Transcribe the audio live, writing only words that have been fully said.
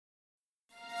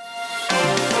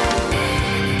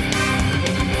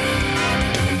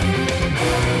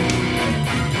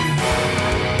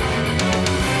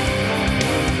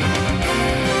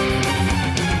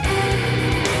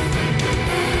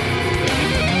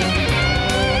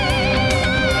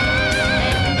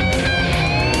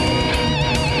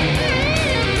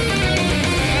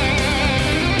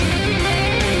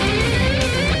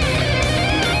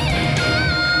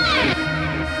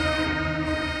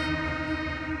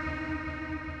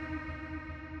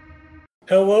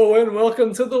Hello and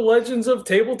welcome to the Legends of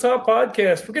Tabletop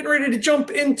podcast. We're getting ready to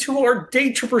jump into our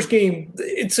Day Troopers game.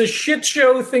 It's a shit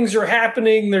show. Things are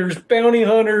happening. There's bounty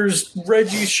hunters.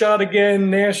 Reggie's shot again.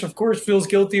 Nash, of course, feels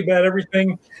guilty about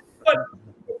everything. But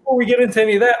before we get into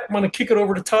any of that, I'm going to kick it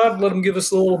over to Todd, let him give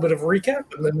us a little bit of a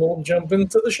recap, and then we'll jump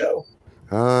into the show.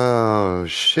 Oh,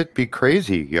 shit be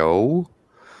crazy, yo.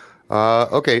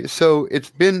 Okay, so it's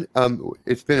been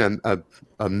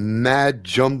a mad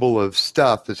jumble of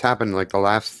stuff that's happened like the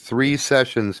last 3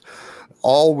 sessions,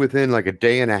 all within like a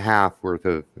day and a half worth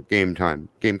of game time.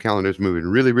 Game calendar's moving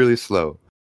really, really slow.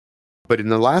 But in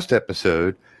the last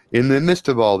episode, in the midst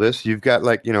of all this, you've got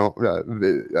like,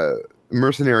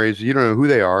 mercenaries, you don't know who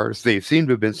they are. They seem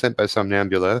to have been sent by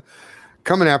Somnambula,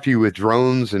 coming after you with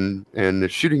drones and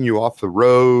shooting you off the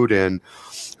road, and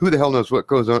who the hell knows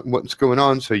what's going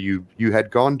on. So you had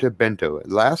gone to Bento.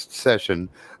 Last session,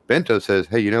 Bento says,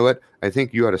 hey, you know what? I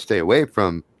think you ought to stay away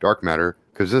from dark matter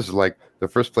because this is like the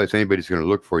first place anybody's going to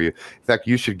look for you. In fact,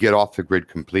 you should get off the grid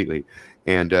completely.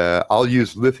 And I'll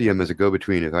use lithium as a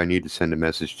go-between if I need to send a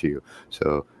message to you.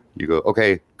 So you go,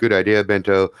 okay, good idea,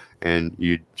 Bento, and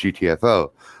you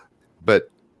GTFO.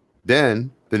 But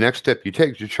then the next step you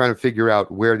take is you're trying to figure out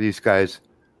where these guys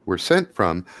were sent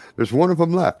from. There's one of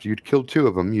them left. You'd killed 2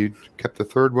 of them. You'd kept the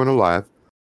third one alive.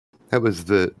 That was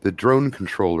the drone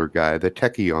controller guy, the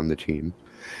techie on the team.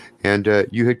 And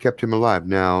you had kept him alive.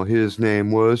 Now, his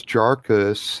name was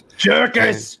Jarkus.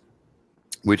 Jarkus!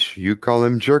 Which you call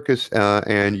him Jerkus.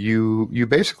 And you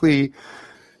basically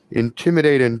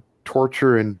intimidate and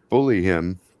torture and bully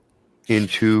him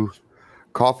into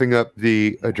coughing up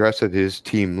the address of his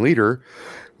team leader,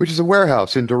 which is a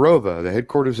warehouse in Dorova, the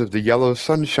headquarters of the Yellow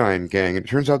Sunshine Gang. It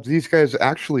turns out these guys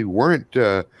actually weren't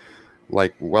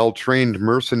like well-trained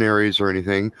mercenaries or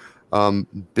anything.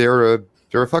 They're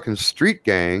a fucking street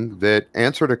gang that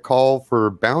answered a call for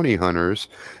bounty hunters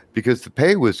because the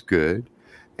pay was good,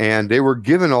 and they were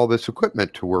given all this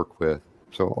equipment to work with.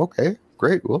 So, okay,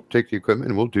 great. We'll take the equipment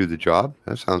and we'll do the job.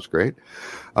 That sounds great.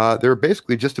 They're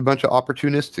basically just a bunch of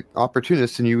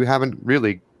opportunists, and you haven't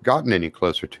really gotten any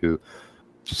closer to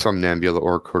Somnambula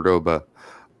or Cordoba.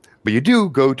 But you do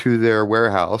go to their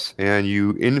warehouse and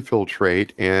you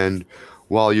infiltrate, and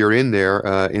while you're in there,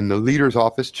 in the leader's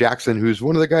office, Jackson, who's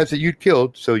one of the guys that you'd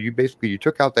killed, so you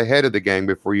took out the head of the gang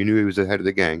before you knew he was the head of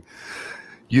the gang.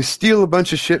 You steal a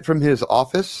bunch of shit from his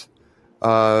office.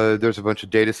 There's a bunch of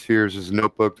data spheres, there's a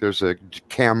notebook, there's a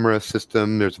camera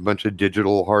system, there's a bunch of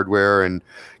digital hardware and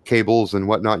cables and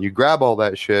whatnot. You grab all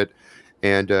that shit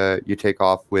and you take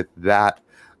off with that.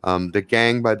 The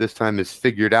gang by this time has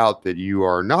figured out that you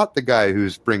are not the guy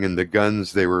who's bringing the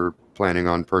guns they were planning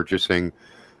on purchasing.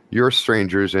 You're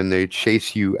strangers, and they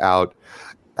chase you out.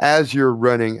 As you're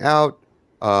running out,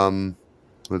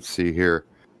 let's see here.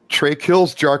 Trey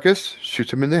kills Jarkus,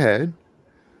 shoots him in the head.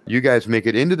 You guys make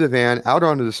it into the van, out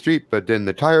onto the street, but then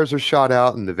the tires are shot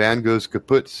out and the van goes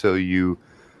kaput, so you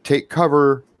take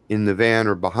cover in the van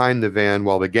or behind the van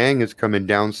while the gang is coming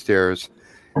downstairs,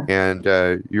 and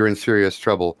you're in serious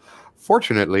trouble.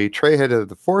 Fortunately, Trey had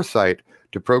the foresight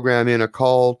to program in a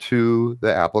call to the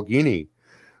Applegini,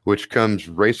 which comes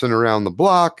racing around the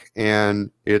block,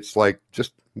 and it's like,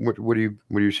 just what are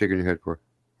you shaking your head for?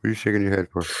 What are you shaking your head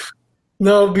for?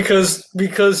 No, because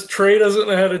Trey doesn't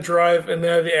know how to drive, and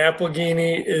now the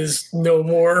Applegini is no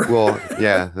more. Well,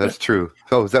 yeah, that's true.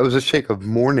 So that was a shake of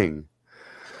mourning.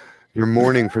 You're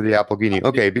mourning for the Applegini.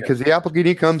 Okay, because the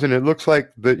Applegini comes and it looks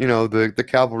like the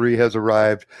cavalry has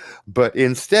arrived, but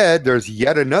instead there's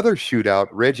yet another shootout.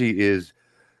 Reggie is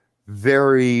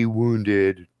very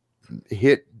wounded,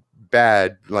 hit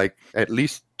bad, like at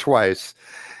least twice,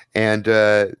 and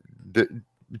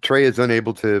Trey is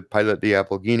unable to pilot the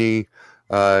Applegini.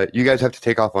 You guys have to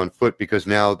take off on foot because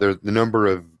now the number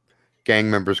of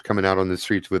gang members coming out on the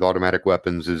streets with automatic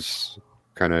weapons is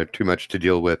kind of too much to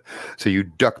deal with. So you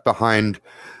duck behind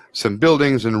some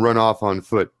buildings and run off on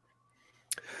foot.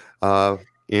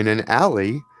 In an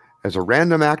alley, as a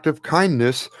random act of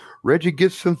kindness, Reggie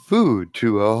gives some food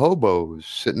to a hobo who's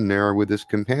sitting there with his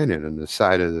companion on the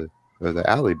side of the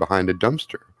alley behind a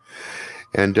dumpster.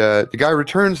 And the guy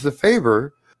returns the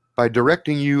favor by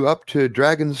directing you up to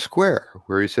Dragon Square,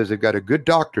 where he says they've got a good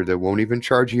doctor that won't even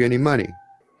charge you any money.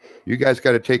 You guys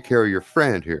got to take care of your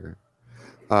friend here.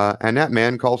 And that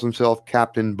man calls himself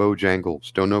Captain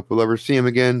Bojangles. Don't know if we'll ever see him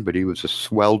again, but he was a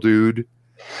swell dude.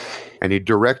 And he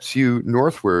directs you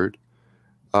northward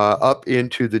up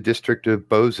into the district of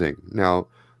Bozing. Now,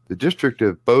 the district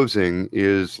of Bozing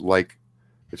is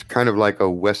it's kind of like a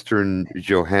Western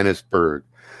Johannesburg,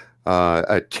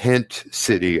 a tent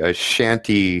city, a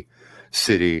shanty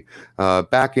city.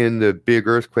 Back in the big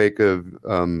earthquake of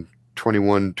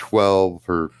 2112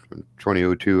 or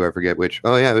 2002, I forget which.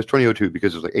 Oh yeah, it was 2002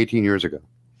 because it was like 18 years ago.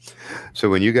 So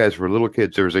when you guys were little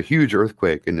kids, there was a huge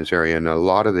earthquake in this area, and a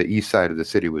lot of the east side of the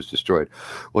city was destroyed.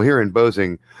 Well, here in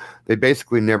Bozeman, they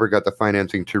basically never got the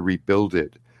financing to rebuild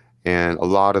it, and a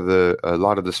lot of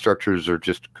the structures are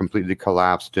just completely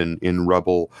collapsed in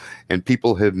rubble, and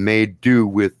people have made do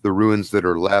with the ruins that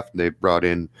are left. They've brought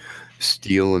in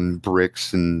steel and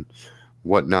bricks and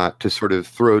whatnot to sort of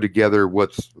throw together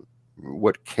what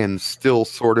can still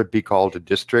sort of be called a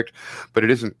district, but it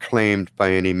isn't claimed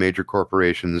by any major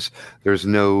corporations. There's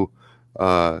no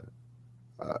what's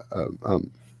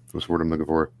the word I'm looking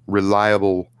for?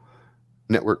 Reliable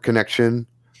network connection.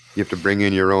 You have to bring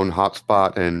in your own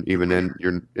hotspot, and even then,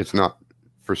 it's not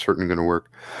for certain going to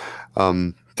work.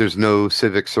 There's no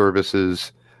civic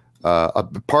services.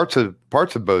 Parts of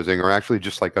Bozeman are actually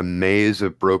just like a maze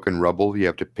of broken rubble you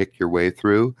have to pick your way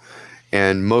through.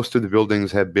 And most of the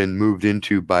buildings have been moved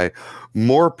into by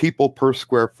more people per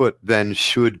square foot than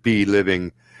should be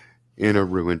living in a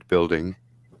ruined building.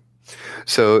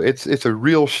 So it's a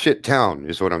real shit town,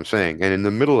 is what I'm saying. And in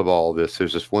the middle of all this,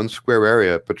 there's this one square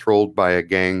area patrolled by a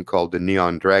gang called the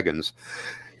Neon Dragons.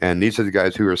 And these are the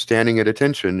guys who are standing at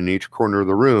attention in each corner of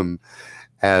the room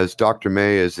as Dr.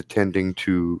 May is attending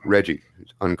to Reggie,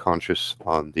 who's unconscious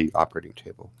on the operating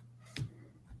table.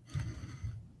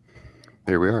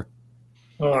 There we are.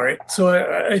 All right. So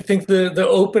I think the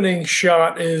opening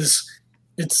shot is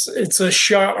it's a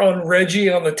shot on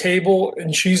Reggie on the table,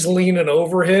 and she's leaning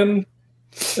over him,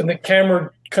 and the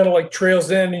camera kind of like trails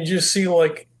in, and you just see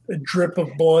like a drip of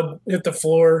blood hit the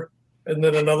floor, and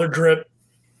then another drip,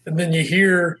 and then you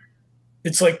hear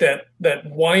it's like that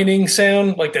whining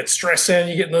sound, like that stress sound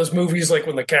you get in those movies, like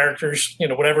when the characters,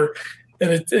 whatever,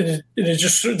 and it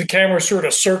just, the camera sort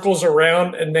of circles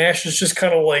around, and Nash is just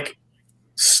kind of like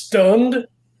stunned,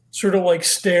 sort of like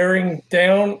staring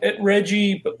down at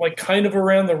Reggie, but like kind of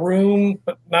around the room,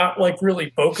 but not like really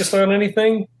focused on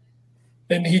anything.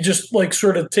 And he just like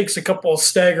sort of takes a couple of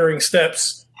staggering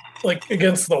steps like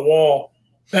against the wall,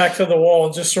 back to the wall,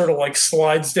 and just sort of like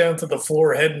slides down to the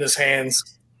floor, head in his hands.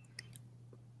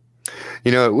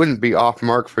 It wouldn't be off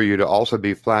mark for you to also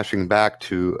be flashing back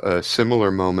to a similar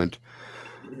moment.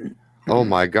 Oh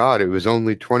my God, it was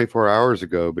only 24 hours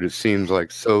ago, but it seems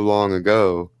like so long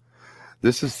ago.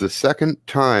 This is the second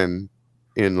time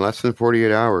in less than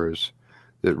 48 hours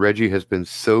that Reggie has been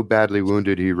so badly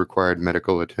wounded he required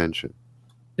medical attention.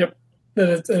 Yep.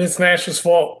 And it's Nash's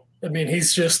fault. I mean,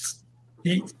 he's just,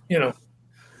 he's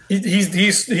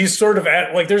sort of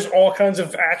at, like, there's all kinds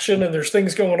of action and there's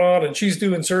things going on, and she's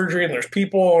doing surgery and there's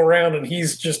people all around, and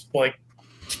he's just like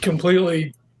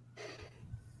completely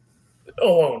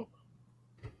alone.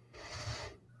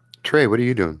 Trey, what are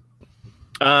you doing?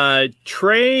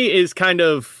 Trey is kind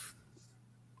of,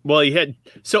 all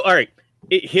right.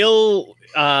 He'll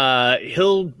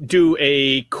do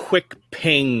a quick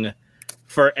ping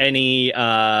for any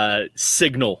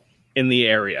signal in the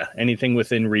area, anything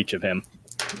within reach of him.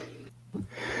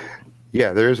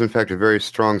 Yeah, there is in fact a very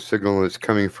strong signal that's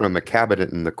coming from a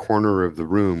cabinet in the corner of the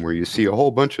room where you see a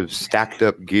whole bunch of stacked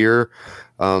up gear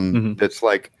that's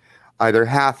like either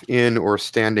half in or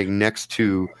standing next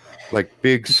to like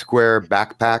big square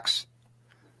backpacks.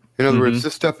 In other words,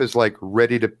 this stuff is like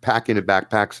ready to pack into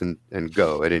backpacks and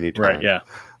go at any time. Right, yeah.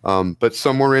 But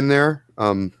somewhere in there,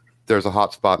 there's a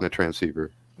hotspot and a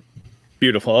transceiver.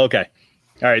 Beautiful. Okay.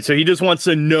 All right. So he just wants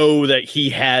to know that he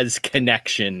has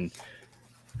connection.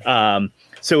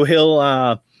 So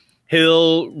he'll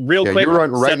real quick. You're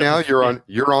on right now. You're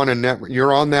on a network.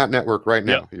 You're on that network right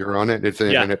now. Yep. You're on it. It's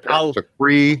a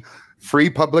free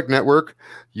public network.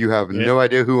 You have no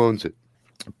idea who owns it.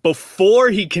 Before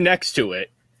he connects to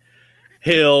it,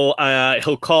 he'll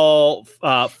call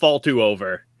Faltu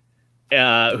over,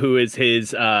 who is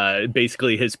his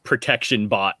basically his protection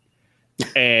bot,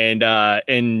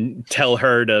 and tell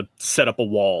her to set up a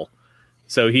wall.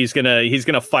 So he's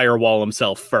gonna firewall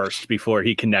himself first before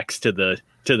he connects to the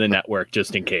network,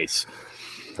 just in case.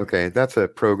 Okay, that's a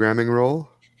programming roll.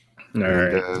 All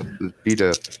right.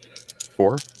 Beta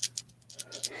 4.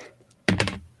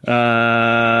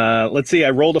 Let's see. I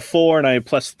rolled a 4 and I have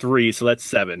 +3, so that's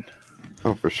 7.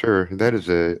 Oh, for sure. That is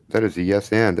a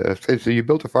yes and. So you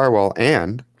built a firewall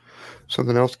and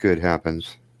something else good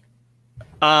happens.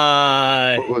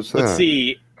 What was that? Let's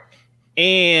see.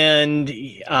 And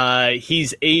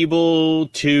he's able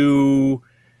to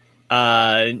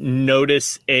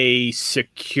notice a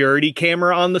security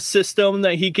camera on the system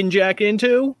that he can jack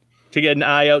into to get an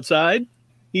eye outside.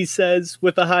 He says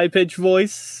with a high-pitched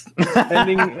voice,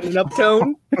 ending in an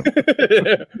uptone.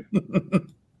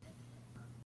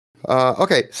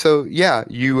 Okay, so yeah,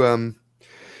 you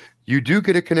do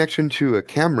get a connection to a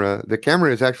camera. The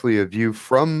camera is actually a view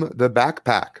from the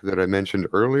backpack that I mentioned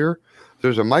earlier.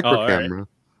 There's a micro camera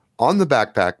on the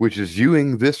backpack which is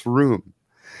viewing this room,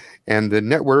 and the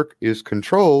network is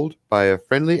controlled by a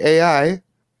friendly AI.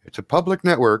 It's a public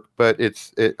network, but there's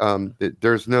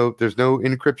no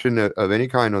encryption of any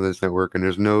kind on this network, and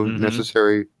there's no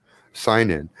necessary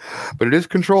sign-in. But it is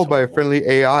controlled by a friendly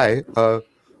AI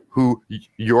who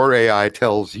your AI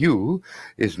tells you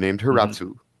is named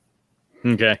Hiratsu.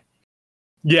 Okay.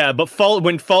 Yeah, but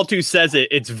when Faltu says it,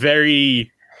 it's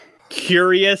very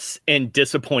curious and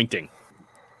disappointing.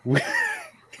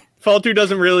 Faltu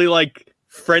doesn't really like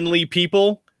friendly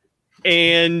people,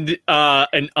 and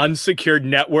an unsecured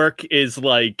network is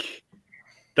like,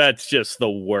 that's just the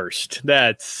worst.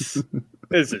 This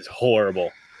is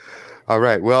horrible. All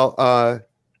right. Well,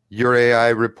 your AI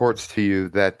reports to you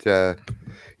that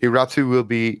Hiratsu will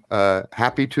be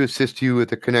happy to assist you with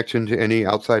the connection to any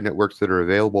outside networks that are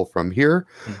available from here.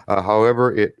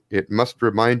 However, it must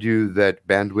remind you that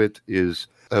bandwidth is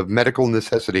of medical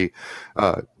necessity,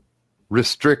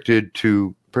 restricted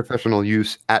to professional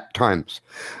use at times.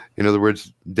 In other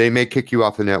words, they may kick you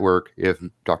off the network if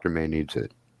Dr. May needs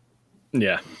it.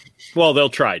 Yeah. Well, they'll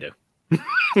try to.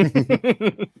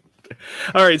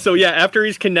 All right. So yeah, after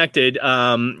he's connected,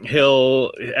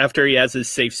 after he has his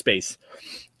safe space,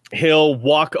 he'll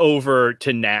walk over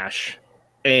to Nash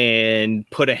and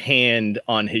put a hand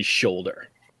on his shoulder.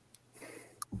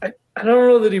 I don't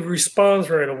know that he responds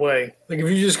right away. Like, if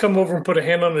you just come over and put a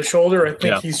hand on his shoulder, I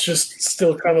think he's just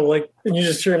still kind of like, and you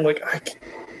just hear him like,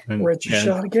 Reggie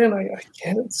shot again. I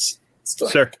can't.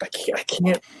 Sir. I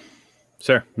can't.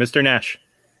 Sir, Mr. Nash.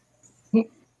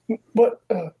 What?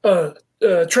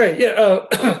 Trey.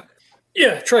 Yeah.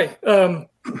 Yeah, Trey.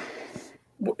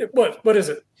 What is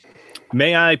it?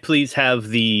 May I please have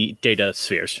the data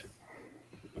spheres?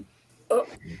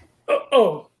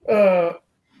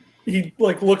 He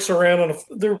like looks around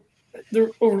they're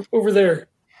over there.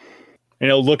 And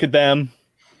he'll look at them,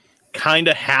 kind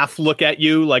of half look at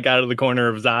you, like out of the corner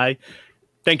of his eye.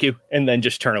 Thank you, and then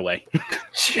just turn away.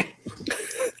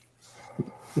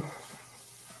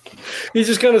 He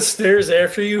just kind of stares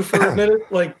after you for a minute,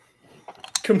 like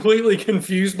completely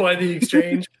confused by the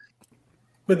exchange.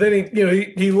 But then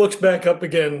he looks back up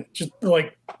again, just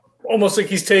like almost like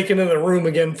he's taken in the room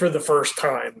again for the first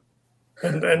time,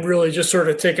 and really just sort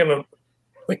of taking a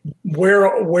like, where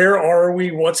are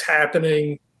we? What's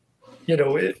happening?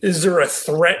 Is there a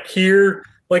threat here?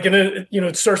 Like, and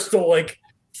it starts to like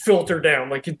filter down,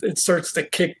 like it starts to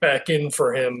kick back in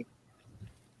for him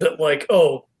that like,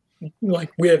 oh,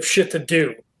 like we have shit to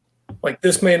do. Like,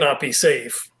 this may not be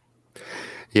safe.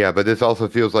 Yeah, but this also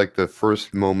feels like the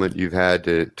first moment you've had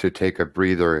to take a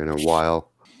breather in a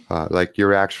while. Like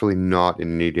you're actually not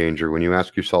in any danger. When you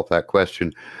ask yourself that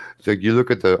question, so you look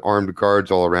at the armed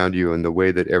guards all around you and the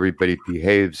way that everybody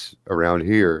behaves around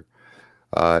here.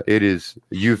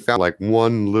 You found like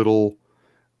one little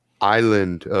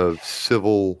island of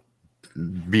civil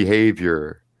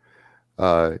behavior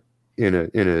in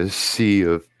a sea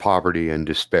of poverty and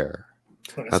despair.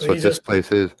 That's what this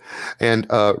place is. And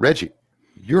Reggie,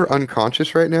 you're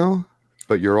unconscious right now,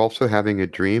 but you're also having a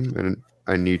dream, and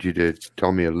I need you to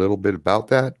tell me a little bit about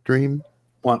that dream.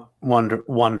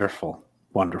 Wonderful.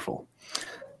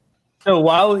 So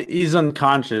while he's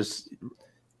unconscious,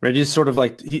 Reggie's sort of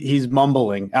like he's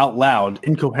mumbling out loud,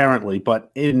 incoherently, but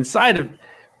inside of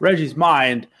Reggie's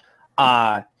mind,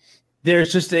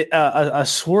 there's just a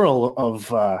swirl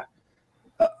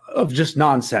of just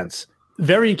nonsense,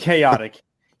 very chaotic.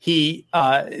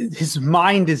 His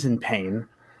mind is in pain,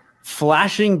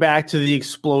 flashing back to the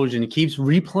explosion. He keeps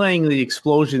replaying the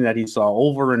explosion that he saw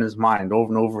over in his mind, over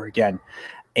and over again,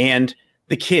 and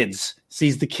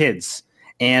sees the kids.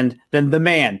 And then the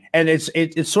man, and it's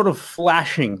sort of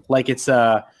flashing like it's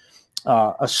it's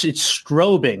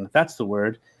strobing. That's the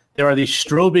word. There are these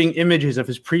strobing images of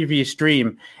his previous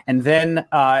dream, and then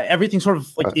everything sort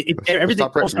of like everything.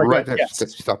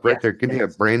 Stop right there. Give me a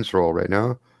brains roll right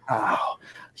now. Oh,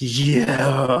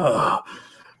 yeah.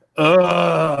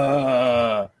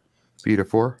 Beat a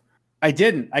 4. I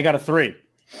didn't. I got a 3.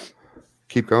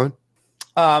 Keep going.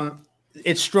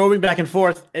 It's strobing back and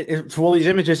forth through all these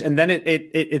images, and then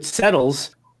it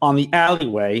settles on the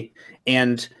alleyway,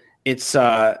 and it's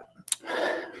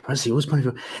let's see, what's point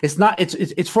of view? It's not.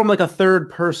 It's from like a third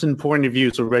person point of view.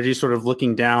 So Reggie's sort of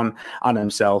looking down on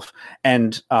himself,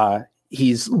 and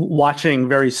he's watching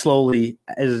very slowly,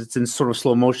 as it's in sort of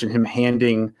slow motion, him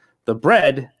handing the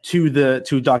bread to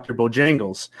Dr.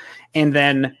 Bojangles, and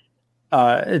then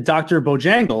Dr.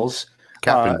 Bojangles,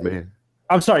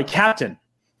 Captain.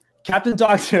 Captain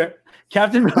Bojangles,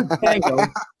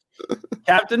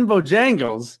 Captain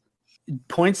Bojangles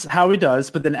points how he does,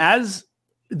 but then as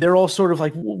they're all sort of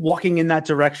like walking in that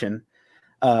direction,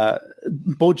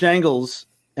 Bojangles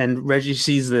and Reggie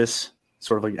sees this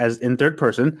sort of like as in third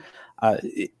person,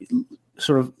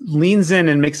 sort of leans in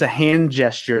and makes a hand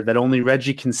gesture that only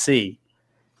Reggie can see.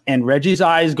 And Reggie's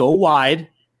eyes go wide,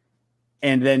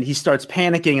 and then he starts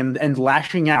panicking and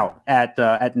lashing out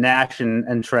at Nash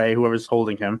and Trey, whoever's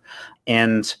holding him.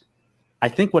 And I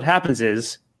think what happens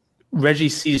is Reggie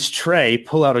sees Trey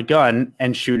pull out a gun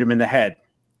and shoot him in the head.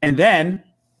 And then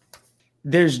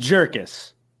there's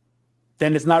Jerkus.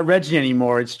 Then it's not Reggie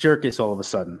anymore, it's Jerkus all of a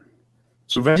sudden.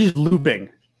 So Reggie's looping.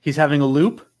 He's having a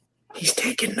loop. He's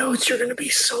taking notes. You're going to be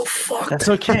so fucked. That's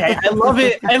okay. I love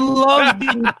it. I love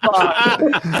being fucked.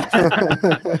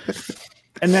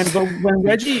 And then when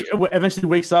Reggie eventually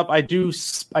wakes up, I do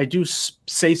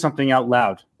say something out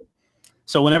loud.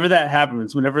 So whenever that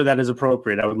happens, whenever that is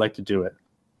appropriate, I would like to do it.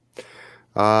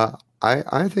 I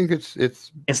think it's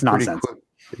nonsense. Quick.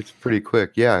 It's pretty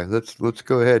quick. Yeah, let's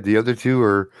go ahead. The other two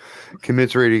are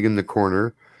commiserating in the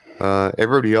corner.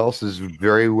 Everybody else is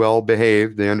very well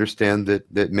behaved. They understand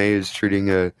that May is treating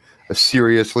a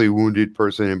seriously wounded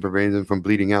person and preventing them from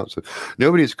bleeding out. So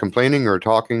nobody's complaining or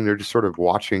talking. They're just sort of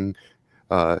watching,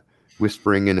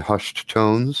 whispering in hushed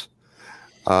tones,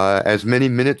 as many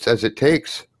minutes as it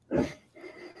takes.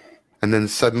 And then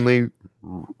suddenly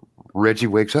Reggie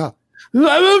wakes up.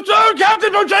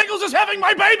 Captain Bojangles is having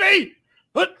my baby!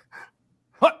 What?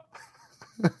 What?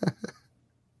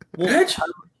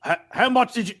 How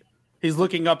much did you... He's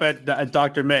looking up at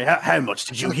Dr. May. How much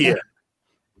did you hear?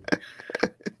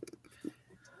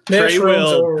 Trey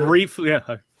will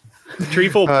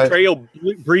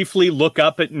briefly look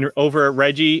up over at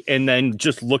Reggie and then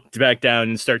just look back down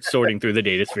and start sorting through the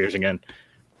data spheres again.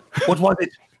 What was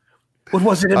it? What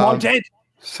was it? Am I dead?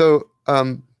 So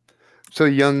a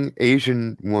young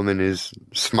Asian woman is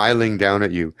smiling down at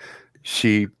you.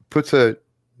 She puts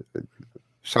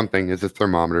something as a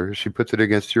thermometer. She puts it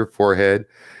against your forehead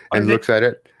and looks at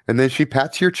it. And then she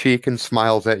pats your cheek and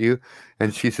smiles at you.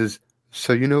 And she says,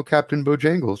 "So you know Captain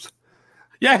Bojangles?"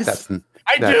 Yes,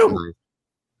 I do. Nice.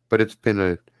 But it's been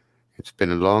a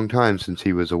long time since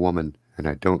he was a woman, and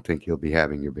I don't think he'll be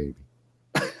having your baby.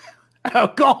 Oh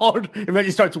God! And then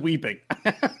he starts weeping,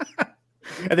 and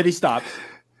then he stops.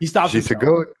 He stops. She said,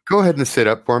 "Go ahead and sit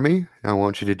up for me. I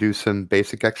want you to do some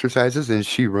basic exercises." And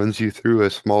she runs you through a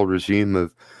small regime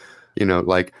of,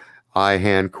 like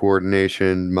eye-hand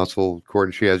coordination, muscle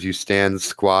coordination. She has you stand,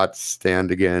 squat,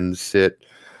 stand again, sit,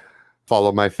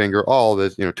 follow my finger, all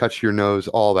this, touch your nose,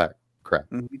 all that crap.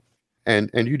 Mm-hmm.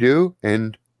 And you do,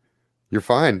 and you're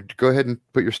fine. Go ahead and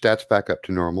put your stats back up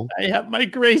to normal. I have my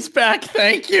grace back.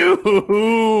 Thank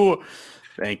you.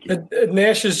 Thank you.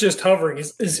 Nash is just hovering.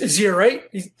 Is he all right?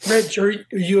 Reg, are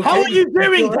you okay? How are you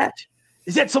doing that?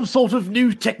 Is that some sort of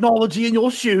new technology in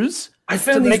your shoes? I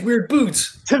found these weird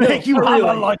boots. To make you have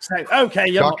a lifestyle.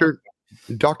 Okay.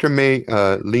 Dr. May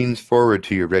leans forward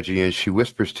to you, Reggie, and she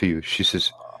whispers to you. She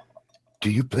says,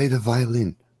 "Do you play the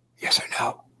violin?" Yes or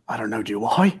no? I don't know. Do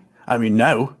I? I mean,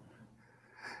 no.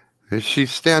 And she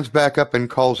stands back up and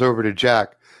calls over to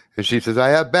Jack, and she says, "I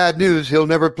have bad news. He'll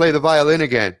never play the violin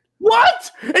again."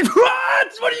 What?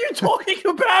 What are you talking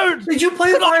about? Did you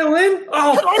play the violin?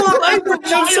 I'm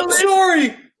so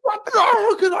sorry. What?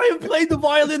 How could I have played the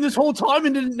violin this whole time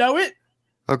and didn't know it?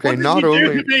 Okay, not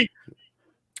only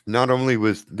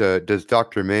does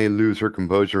Dr. May lose her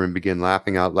composure and begin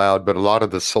laughing out loud, but a lot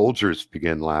of the soldiers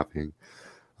begin laughing.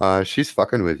 She's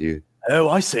fucking with you. Oh,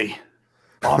 I see.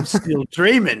 I'm still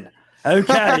dreaming.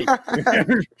 Okay.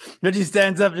 Reggie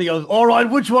stands up and he goes, "All right,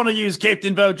 which one of you is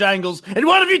Captain Bojangles? And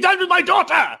what have you done with my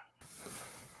daughter?"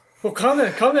 Well, come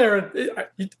there.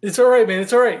 It's all right, man.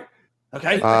 It's all right.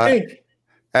 Okay. I think.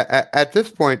 At this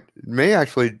point, May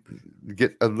actually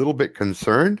get a little bit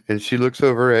concerned, and she looks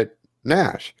over at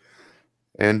Nash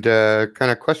and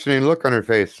kind of questioning look on her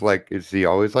face, like, is he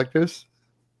always like this?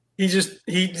 He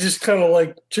just kind of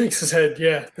like shakes his head.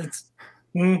 Yeah, that's.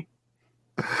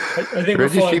 I think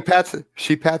Reggie, we're fine.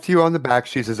 she pats you on the back.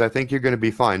 She says, "I think you're going to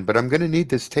be fine, but I'm going to need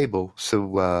this table."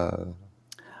 So,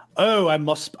 oh, I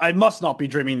must not be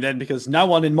dreaming then, because no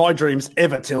one in my dreams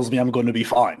ever tells me I'm going to be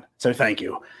fine. So thank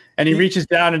you. And he reaches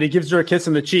down and he gives her a kiss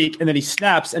on the cheek, and then he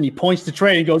snaps and he points to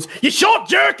Trey and goes, "You shot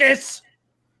Jerkus!"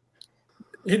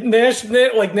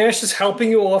 Nash is helping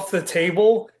you off the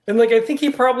table, and I think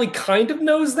he probably kind of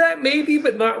knows that maybe,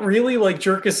 but not really.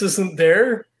 Jerkus isn't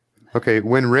there. Okay,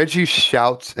 when Reggie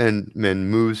shouts and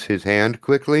moves his hand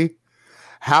quickly,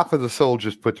 half of the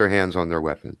soldiers put their hands on their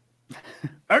weapon.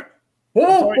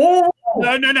 Whoa, whoa,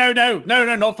 whoa.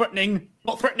 No, not threatening.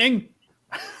 Not threatening.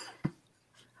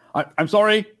 I'm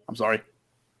sorry. I'm sorry.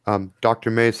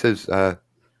 Dr. May says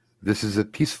this is a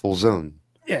peaceful zone.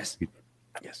 Yes.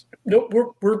 Yes. No,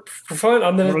 we're fine.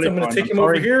 I'm gonna take him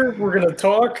over here. We're gonna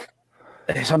talk.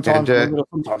 Sometimes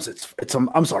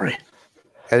I'm sorry.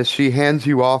 As she hands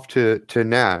you off to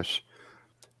Nash,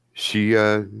 she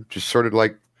just sort of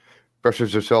like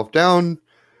brushes herself down,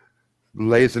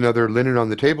 lays another linen on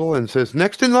the table, and says,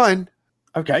 "Next in line."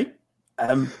 Okay.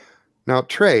 Now,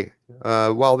 Trey,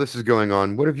 while this is going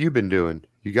on, what have you been doing?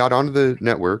 You got onto the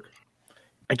network.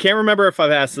 I can't remember if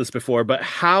I've asked this before, but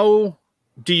how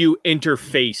do you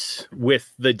interface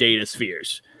with the data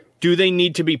spheres? Do they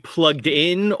need to be plugged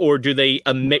in, or do they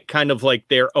emit kind of like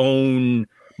their own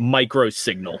micro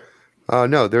signal?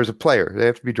 No, there's a player. They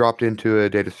have to be dropped into a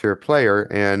DataSphere player,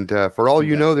 and for all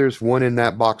you know, there's one in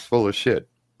that box full of shit.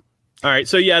 All right,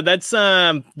 so yeah,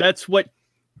 that's what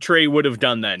Trey would have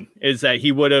done then, is that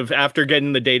he would have, after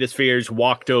getting the data spheres,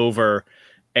 walked over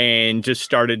and just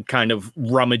started kind of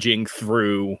rummaging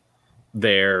through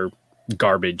their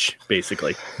garbage,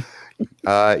 basically.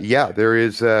 Yeah, there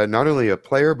is not only a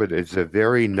player, but it's a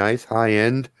very nice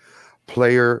high-end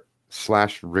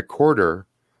player/recorder,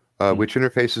 which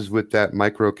interfaces with that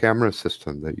micro camera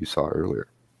system that you saw earlier.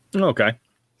 Okay,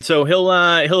 so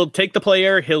he'll take the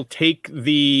player, he'll take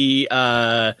the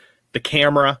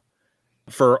camera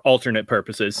for alternate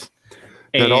purposes.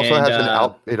 And it also has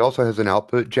it also has an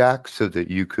output jack, so that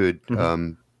you could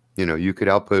you could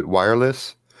output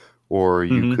wireless, or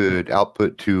you could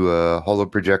output to a holo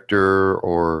projector,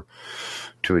 or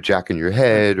to a jack in your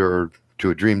head, or to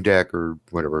a Dream Deck, or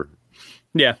whatever.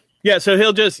 Yeah. So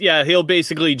he'll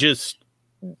basically just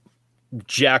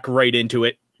jack right into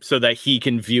it so that he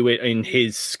can view it in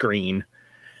his screen,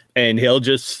 and he'll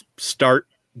just start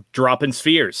dropping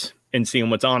spheres and seeing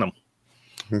what's on them.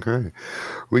 Okay.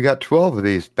 We got 12 of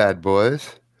these bad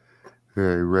boys.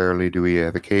 Very rarely do we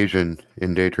have occasion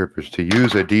in Day Trippers to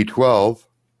use a D12.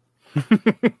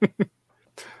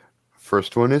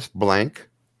 First one is blank.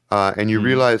 And you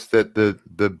realize that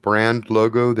the brand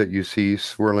logo that you see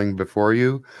swirling before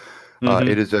you,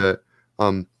 it is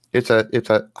it's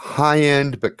a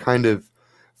high-end but kind of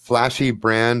flashy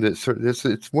brand. It's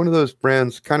one of those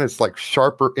brands, kind of like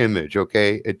Sharper Image,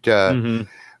 okay? It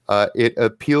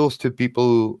appeals to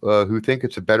people who think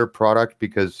it's a better product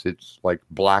because it's like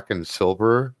black and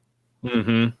silver.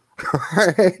 Right?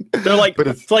 They're like,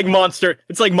 it's like monster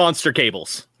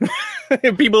cables.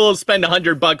 People will spend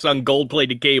 $100 on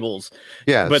gold-plated cables.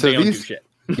 Yeah, but they don't do shit.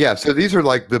 Yeah, so these are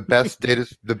like the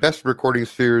best recording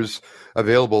spheres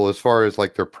available as far as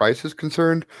like their price is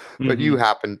concerned. But you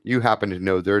happen to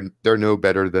know they're no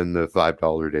better than the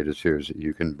 $5 data spheres that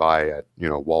you can buy at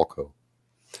Walco.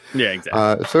 Yeah,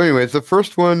 exactly. So anyways, the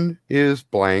first one is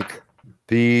blank.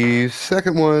 The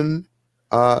second one,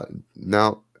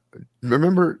 now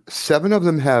remember, 7 of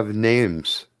them have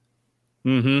names.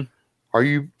 Are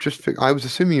you just? I was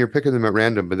assuming you're picking them at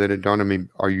random, but then it dawned on me: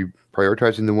 are you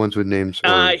prioritizing the ones with names?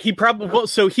 He probably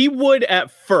so he would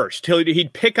at first.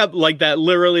 He'd pick up like that,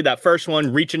 literally that first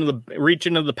one, reach into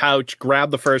the pouch,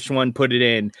 grab the first one, put it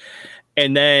in.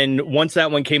 And then once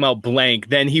that one came out blank,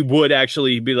 then he would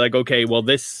actually be like, okay, well,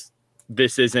 this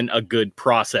isn't a good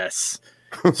process.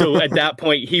 So at that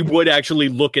point, he would actually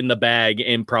look in the bag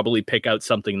and probably pick out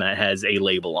something that has a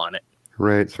label on it.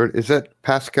 Right. So is that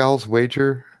Pascal's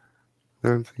wager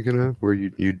that I'm thinking of, where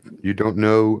you don't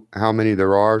know how many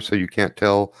there are, so you can't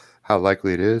tell how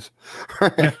likely it is?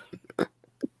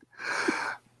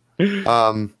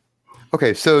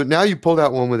 Okay, so now you pulled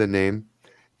out one with a name.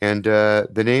 And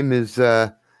the name is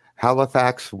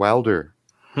Halifax Wilder.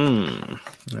 All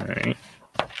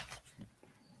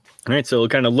right, so we'll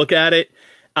kind of look at it.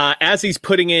 As he's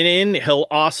putting it in, he'll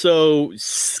also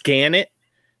scan it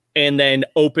and then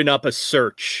open up a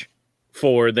search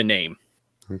for the name.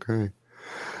 Okay.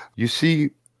 You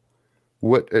see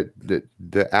what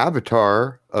the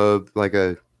avatar of like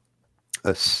a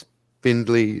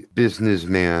spindly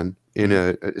businessman in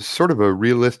a sort of a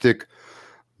realistic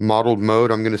modeled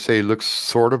mode. I'm going to say looks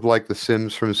sort of like the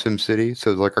Sims from SimCity.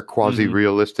 So like a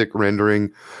quasi-realistic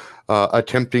rendering,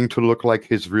 attempting to look like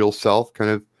his real self,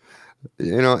 kind of,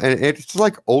 and it's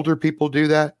like older people do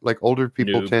that. Like older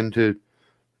people tend to,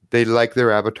 they like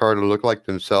their avatar to look like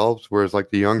themselves. Whereas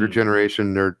like the younger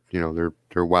generation, they're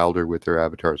wilder with their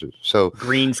avatars. So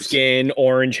green skin,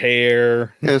 orange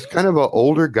hair. Yeah, it's kind of an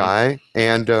older guy,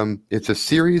 and it's a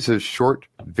series of short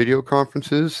video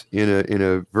conferences in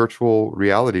a virtual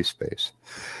reality space,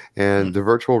 and the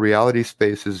virtual reality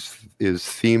space is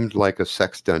themed like a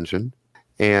sex dungeon,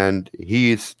 and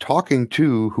he's talking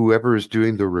to whoever is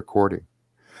doing the recording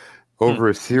over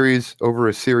a series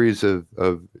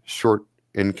of short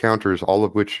encounters, all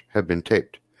of which have been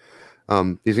taped.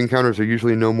 These encounters are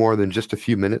usually no more than just a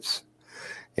few minutes,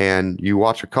 and you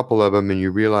watch a couple of them and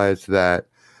you realize that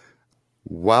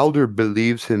Wilder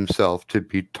believes himself to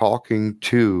be talking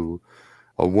to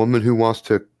a woman who wants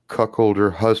to cuckold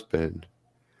her husband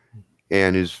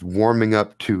and is warming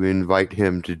up to invite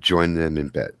him to join them in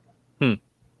bed.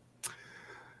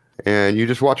 And you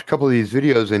just watch a couple of these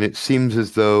videos and it seems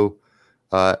as though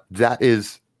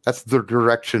that's the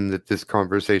direction that this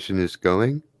conversation is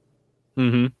going.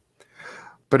 Mm-hmm.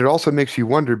 But it also makes you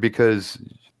wonder, because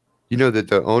you know that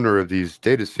the owner of these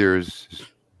data spheres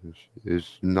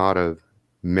is not a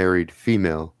married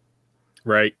female.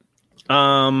 Right.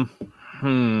 All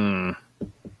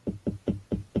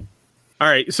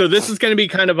right. So this is going to be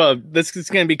kind of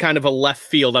a left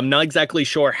field. I'm not exactly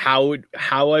sure how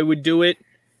I would do it,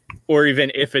 or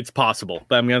even if it's possible,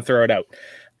 but I'm going to throw it out.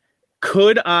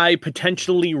 Could I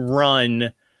potentially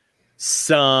run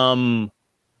some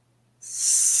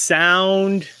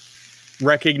sound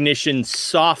recognition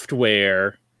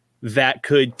software that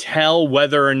could tell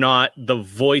whether or not the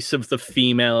voice of the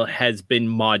female has been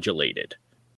modulated?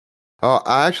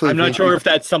 I'm not sure if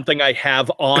that's something I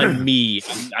have on me.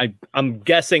 I'm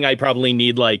guessing I probably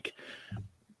need like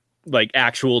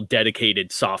actual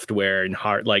dedicated software and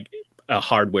a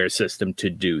hardware system to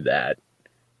do that.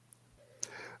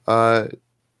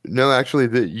 No, actually,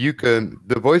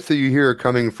 the voice that you hear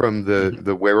coming from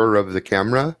the wearer of the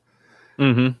camera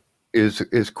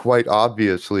is quite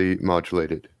obviously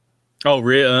modulated. Oh,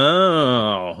 really?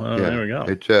 Oh, yeah. There we go.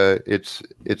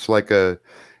 It's like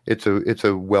it's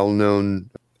a well-known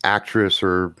actress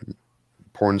or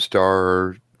porn star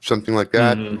or something like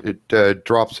that. It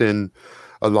drops in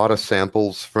a lot of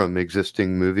samples from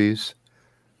existing movies.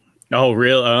 Oh,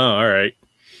 real? Oh, all right.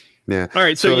 Yeah. All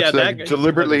right. So yeah, that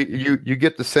deliberately you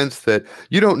get the sense that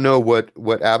you don't know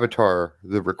what avatar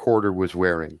the recorder was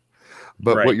wearing,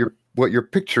 but right. what you're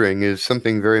picturing is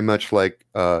something very much like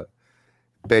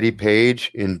Betty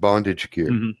Page in bondage gear.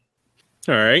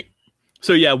 All right.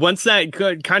 So yeah, once that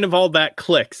kind of all that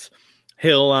clicks,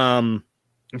 he'll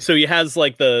so he has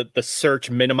like the search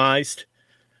minimized.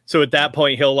 So at that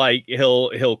point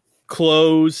he'll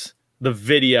close the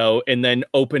video and then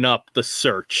open up the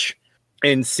search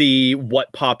and see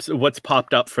what's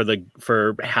popped up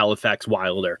for Halifax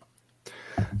Wilder.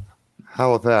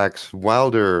 Halifax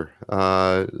Wilder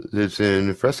lives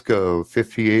in Fresco,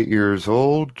 58 years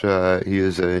old. He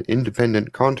is an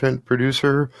independent content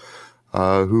producer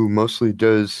who mostly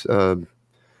does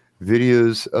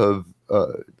videos of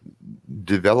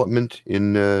development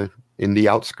in the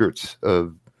outskirts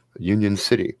of Union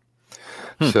City.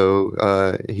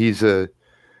 So he's an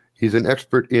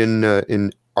expert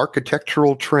in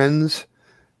architectural trends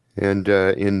and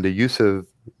in the use of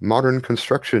modern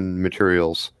construction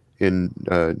materials in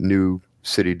new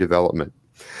city development.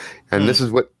 And this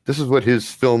is what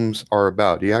his films are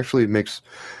about. He actually makes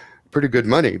pretty good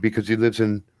money because he lives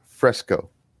in Fresco.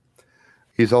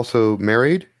 He's also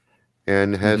married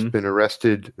and has been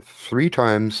arrested 3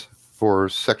 times for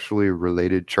sexually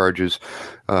related charges,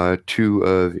 2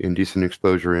 of indecent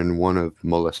exposure and 1 of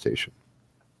molestation.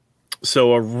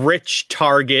 So a rich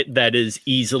target that is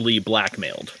easily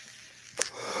blackmailed.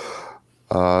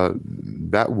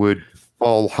 That would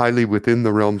fall highly within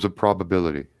the realms of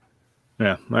probability.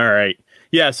 Yeah. All right.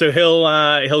 Yeah. So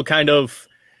he'll kind of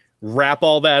wrap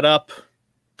all that up,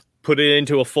 put it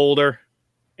into a folder,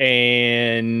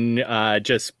 and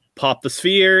just pop the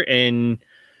sphere and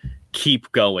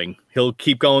keep going. He'll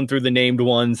keep going through the named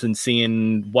ones and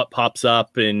seeing what pops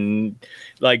up, and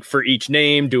like for each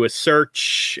name, do a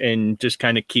search and just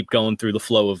kind of keep going through the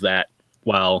flow of that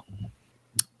while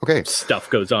stuff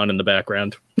goes on in the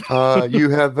background. You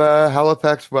have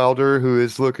Halifax Wilder, who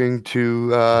is looking to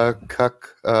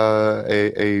cuck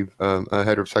a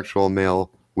heterosexual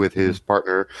male with his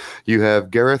partner. You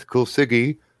have Gareth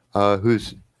Kulsigi,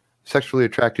 who's sexually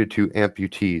attracted to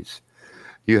amputees.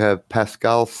 You have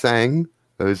Pascal Sang,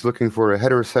 who's looking for a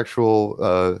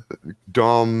heterosexual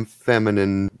dom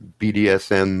feminine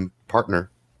BDSM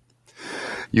partner.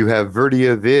 You have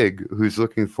Verdia Vig, who's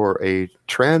looking for a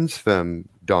trans femme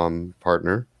dom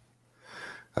partner.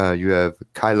 You have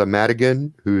Kyla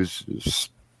Madigan, who's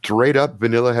straight up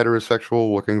vanilla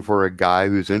heterosexual, looking for a guy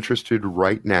who's interested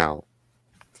right now.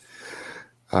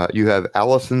 You have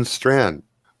Allison Strand,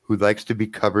 who likes to be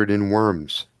covered in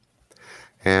worms.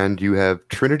 And you have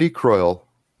Trinity Croyle.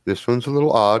 This one's a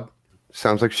little odd.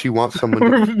 Sounds like she wants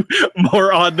someone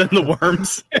more odd than the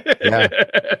worms.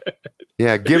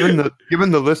 Yeah, given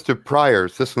the list of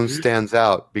priors, this one stands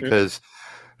out because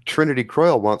Trinity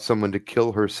Croyle wants someone to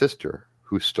kill her sister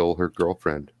who stole her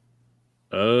girlfriend.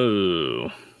 Oh.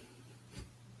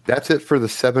 That's it for the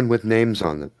 7 with names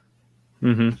on them.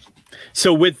 Mm-hmm.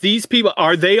 So with these people,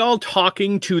 are they all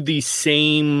talking to the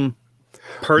same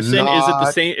person? Not Is it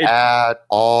the same? at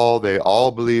all. They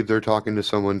all believe they're talking to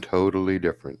someone totally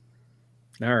different.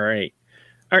 All right.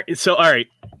 All right.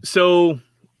 So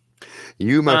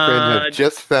you, my friend, have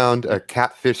just found a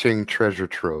catfishing treasure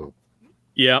trove.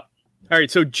 Yeah. All right.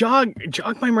 So jog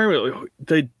my memory.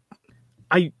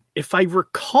 If I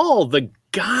recall, the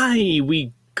guy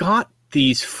we got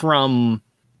these from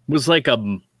was like a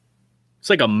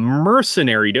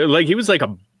mercenary dude. Like he was like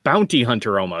a bounty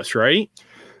hunter almost, right?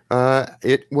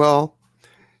 He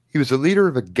was a leader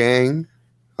of a gang.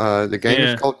 The gang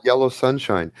is called Yellow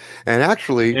Sunshine, and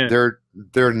actually,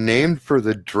 they're named for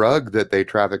the drug that they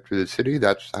traffic through the city.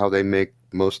 That's how they make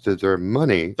most of their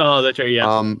money. Oh, that's right.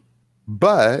 Yeah.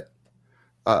 But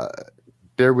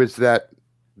there was that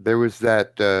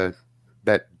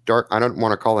dark. I don't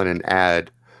want to call it an ad.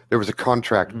 There was a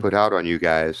contract put out on you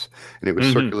guys, and it was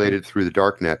circulated through the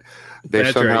darknet.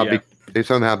 They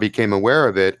somehow became aware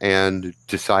of it and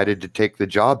decided to take the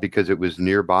job because it was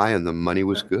nearby and the money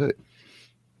was good.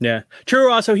 Yeah,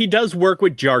 true. Also, he does work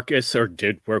with Jarkus, or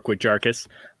did work with Jarkus.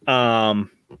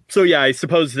 So yeah, I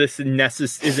suppose this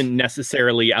isn't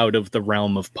necessarily out of the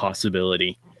realm of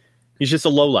possibility. He's just a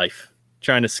lowlife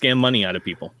trying to scam money out of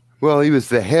people. Well, he was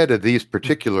the head of these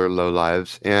particular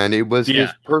lowlives, and it was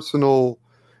his personal.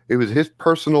 It was his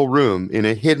personal room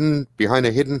behind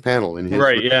a hidden panel in his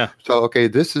room. Yeah. So okay,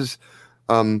 this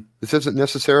isn't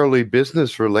necessarily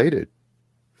business related.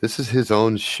 This is his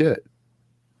own shit.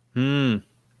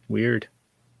 Weird.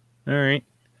 All right.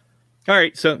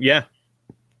 So yeah,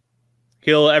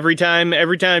 he'll every time,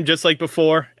 just like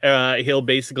before, he'll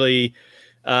basically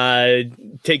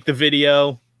take the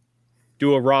video,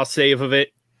 do a raw save of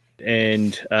it,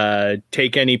 and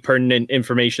take any pertinent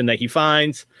information that he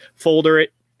finds, folder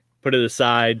it, put it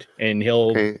aside, and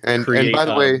he'll and by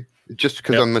the way, just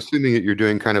because I'm assuming that you're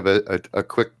doing kind of a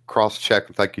quick cross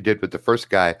check like you did with the first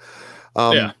guy.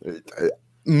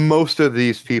 Most of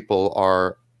these people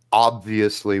are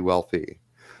obviously wealthy,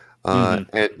 and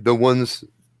the ones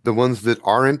that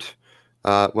aren't,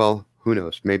 well, who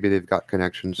knows? Maybe they've got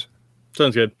connections.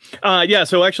 Sounds good.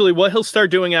 So actually, what he'll start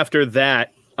doing after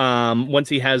that, once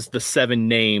he has the 7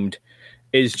 named,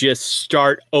 is just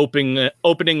start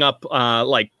opening up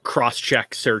like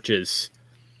cross-check searches.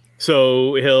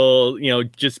 So he'll,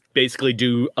 just basically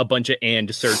do a bunch of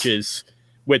and searches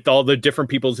with all the different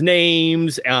people's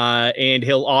names, and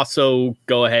he'll also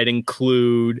go ahead and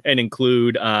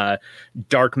include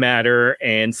Dark Matter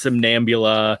and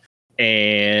Somnambula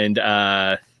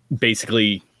and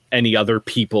basically any other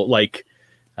people, like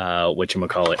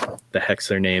whatchamacallit, the heck's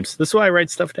their names. This is why I write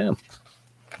stuff down.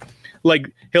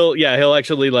 Like he'll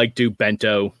actually like do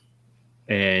Bento,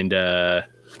 and I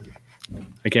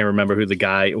can't remember who the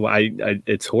guy.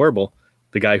 It's horrible.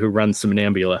 The guy who runs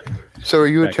Somnambula. So, are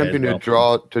you attempting to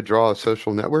draw a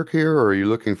social network here, or are you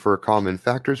looking for common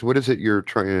factors? What is it you're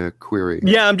trying to query?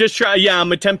 Yeah, I'm just trying. Yeah,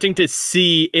 I'm attempting to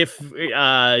see if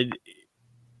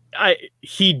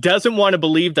he doesn't want to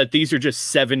believe that these are just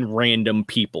 7 random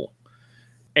people.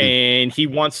 And he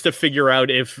wants to figure out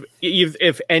if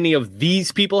any of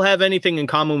these people have anything in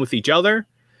common with each other,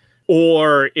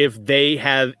 or if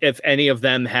any of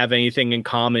them have anything in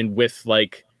common with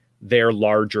like their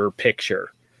larger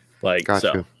picture. Like,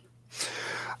 gotcha.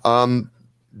 So.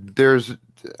 There's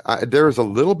a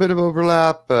little bit of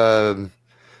overlap. A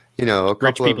couple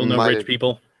rich people know rich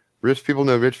people. Rich people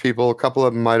know rich people. A couple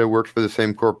of them might have worked for the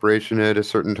same corporation at a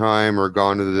certain time or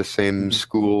gone to the same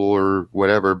school or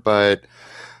whatever, but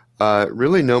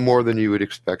really no more than you would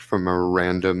expect from a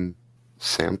random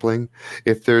sampling.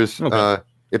 If there's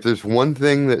one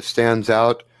thing that stands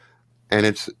out, and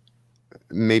it's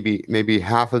maybe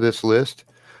half of this list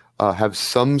have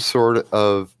some sort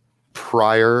of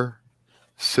prior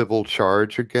civil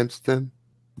charge against them,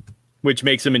 which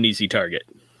makes him an easy target.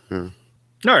 All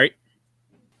right.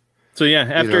 So yeah,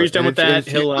 after he's done with that,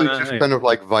 he'll just kind of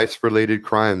like vice-related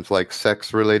crimes, like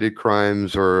sex-related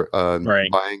crimes, or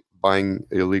buying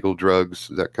illegal drugs,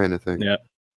 that kind of thing. Yeah,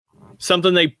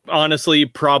 something they honestly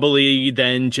probably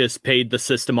then just paid the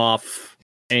system off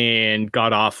and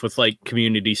got off with like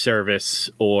community service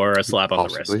or a slap on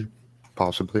the wrist.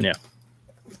 Possibly. Yeah.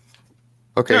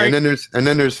 Okay, right. and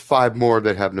then there's 5 more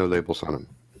that have no labels on them.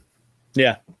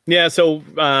 Yeah. Yeah. So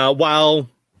while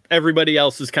everybody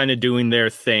else is kind of doing their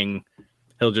thing,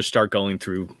 he'll just start going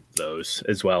through those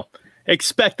as well.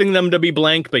 expecting them to be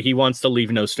blank, but he wants to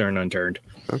leave no stone unturned.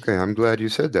 Okay, I'm glad you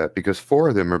said that because 4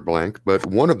 of them are blank, but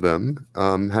one of them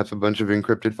has a bunch of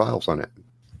encrypted files on it.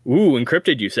 Ooh,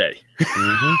 encrypted, you say?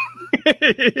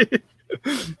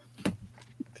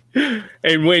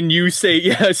 And when you say,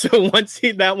 yeah, so once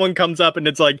that one comes up and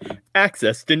it's like,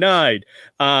 access denied,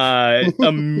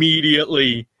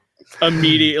 immediately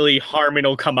Harmon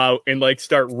will come out and like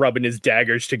start rubbing his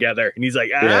daggers together. And he's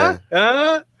like,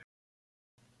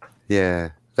 Yeah.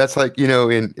 That's like,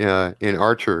 in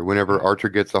Archer, whenever Archer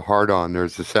gets a hard on,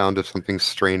 there's the sound of something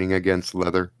straining against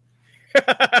leather.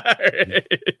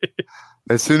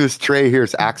 As soon as Trey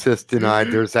hears access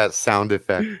denied, there's that sound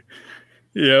effect.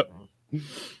 Yep.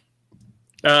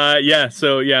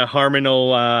 So Harmon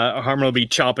will be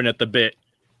chomping at the bit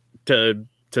to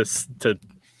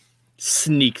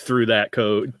sneak through that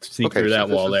code, through that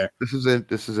wall there. This is a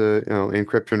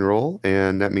encryption roll,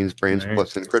 and that means brains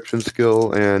plus encryption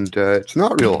skill, and it's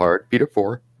not real hard. Beat a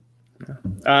 4.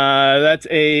 That's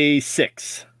a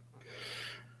 6.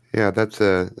 Yeah, that's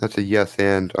a yes,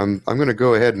 and I'm going to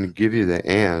go ahead and give you the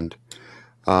and.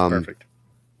 Perfect.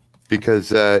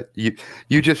 Because you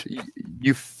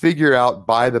figure out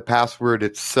by the password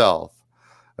itself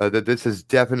that this is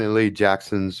definitely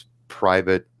Jackson's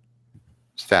private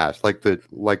stash. Like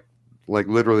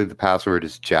literally the password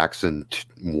is Jackson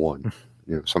 1,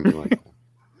 something like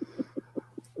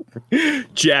that.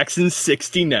 Jackson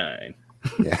 69.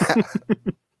 Yeah.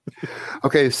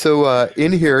 Okay, so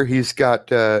in here he's got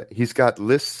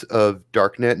lists of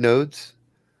darknet nodes,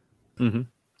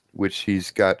 which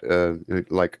he's got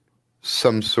like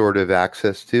some sort of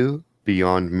access to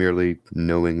beyond merely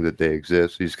knowing that they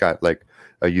exist. He's got like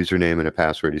a username and a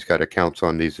password. He's got accounts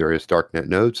on these various darknet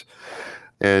nodes,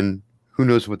 and who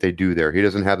knows what they do there. He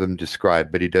doesn't have them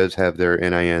described, but he does have their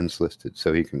NINs listed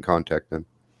so he can contact them.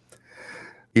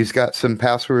 He's got some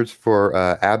passwords for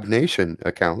Abnation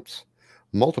accounts,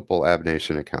 multiple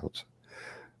Abnation accounts.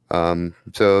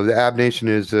 So the Abnation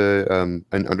is an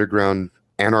underground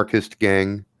anarchist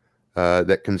gang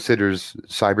that considers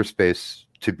cyberspace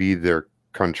to be their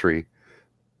country.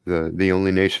 The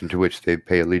only nation to which they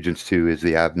pay allegiance to is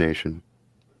the Abnation.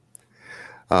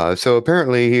 So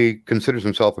apparently he considers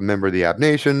himself a member of the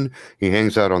Abnation. He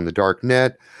hangs out on the dark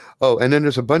net. Oh, and then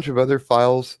there's a bunch of other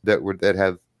files that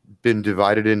have been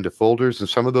divided into folders, and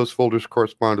some of those folders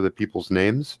correspond to the people's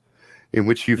names, in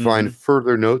which you find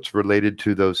further notes related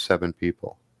to those 7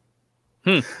 people.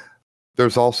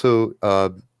 There's also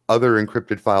other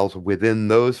encrypted files within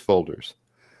those folders,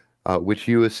 which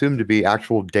you assume to be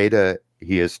actual data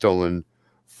he has stolen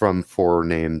from 4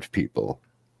 named people.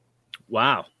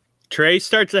 Wow. Trey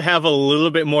starts to have a little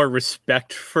bit more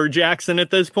respect for Jackson at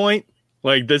this point.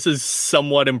 Like, this is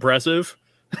somewhat impressive.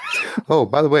 Oh,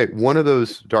 by the way, one of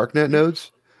those darknet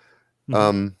nodes,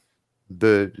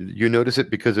 you notice it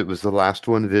because it was the last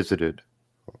one visited,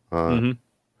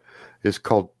 is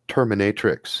called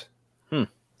Terminatrix.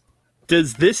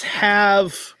 Does this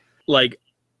have like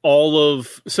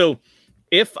so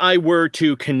if I were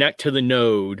to connect to the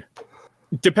node,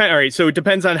 all right, so it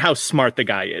depends on how smart the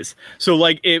guy is. So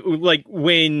like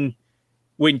when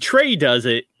Trey does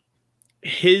it,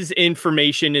 his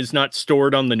information is not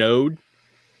stored on the node.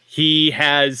 He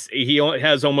has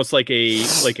almost like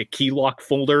a key lock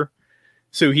folder,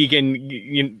 so he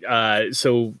can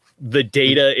so the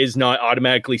data is not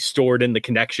automatically stored in the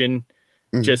connection.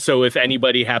 Just so if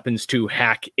anybody happens to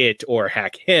hack it or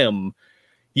hack him,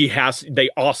 they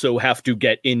also have to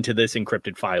get into this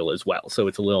encrypted file as well. So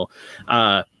it's a little,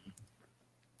 I'm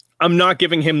not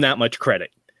giving him that much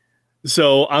credit.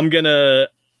 So I'm gonna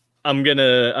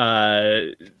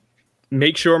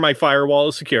make sure my firewall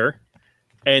is secure,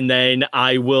 and then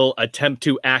I will attempt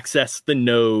to access the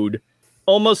node,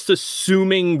 almost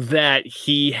assuming that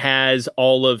he has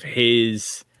all of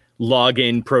his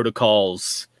login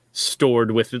protocols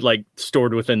stored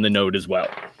within the node as well.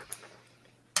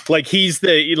 Like he's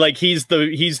the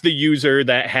user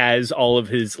that has all of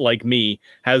his, like me,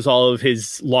 has all of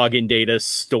his login data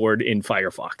stored in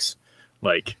Firefox.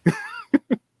 Like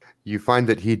you find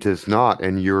that he does not,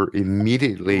 and you're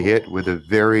immediately hit with a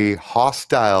very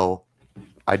hostile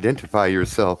identify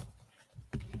yourself.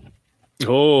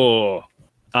 Oh.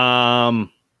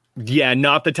 Yeah,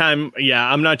 not the time. Yeah,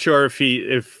 I'm not sure if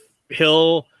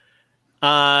he'll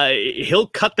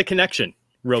cut the connection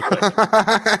real quick.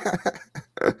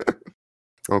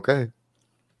 Okay.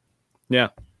 Yeah.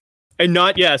 And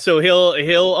not, yeah, so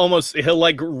he'll almost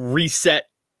reset.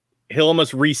 He'll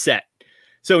almost reset.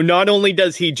 So not only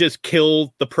does he just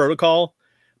kill the protocol,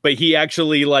 but he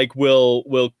actually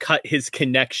will cut his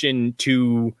connection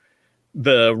to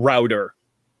the router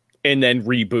and then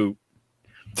reboot.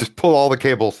 Just pull all the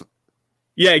cables.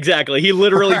 Yeah, exactly. He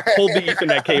literally pulled the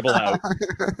Ethernet cable out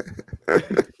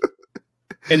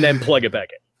and then plug it back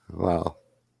in. Wow.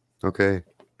 Okay.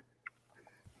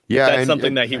 Yeah, That's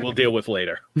something that he will deal with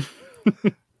later.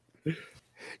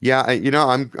 Yeah,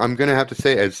 I'm going to have to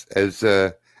say,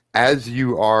 as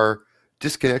you are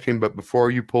disconnecting, but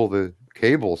before you pull the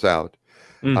cables out,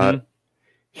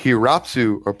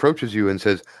 Hiratsu approaches you and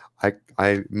says,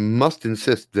 I must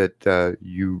insist that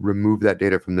you remove that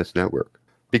data from this network.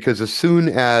 Because as soon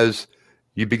as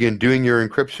you begin doing your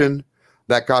encryption,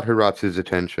 that got Hiratsu's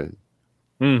attention.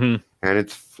 Mm-hmm. And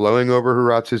it's flowing over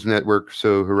Hiratsu's network,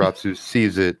 so Hiratsu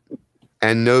sees it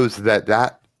and knows that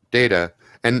data,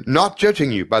 and not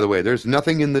judging you, by the way, there's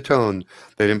nothing in the tone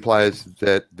that implies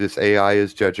that this AI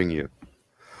is judging you.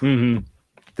 Mm-hmm.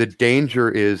 The danger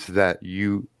is that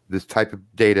this type of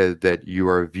data that you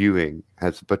are viewing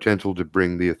has the potential to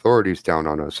bring the authorities down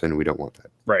on us, and we don't want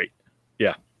that. Right.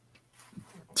 Yeah.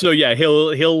 So yeah,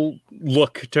 he'll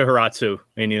look to Hiratsu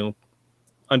and he'll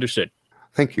understood.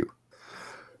 Thank you.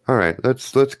 All right,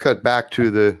 let's cut back to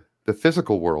the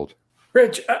physical world.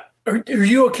 Rich, are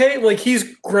you okay? Like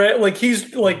he's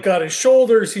got his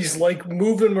shoulders. He's like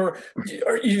moving more.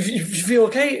 You feel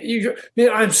okay? Man,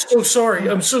 I'm so sorry.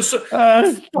 I'm so sorry.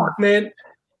 Fuck, man.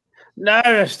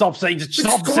 No, stop saying you're You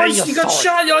got sorry.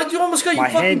 shot. You almost got My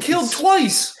you fucking head killed is-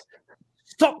 twice.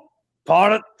 Stop.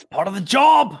 Part of the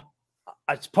job.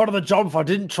 It's part of the job. If I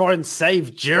didn't try and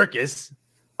save Jerkus,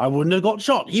 I wouldn't have got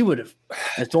shot. He would have.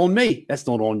 That's on me. That's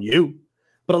not on you.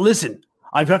 But listen,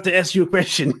 I have to ask you a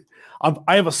question.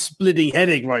 I have a splitting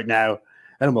headache right now,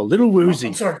 and I'm a little woozy.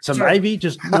 I'm sorry, so sorry. maybe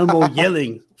just no more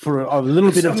yelling for a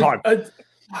little bit of time.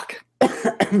 Fuck.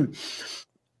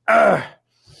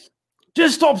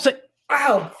 Just stop saying.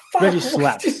 Ow. Fuck. Reggie What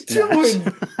slaps. are you doing?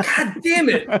 God damn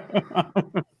it.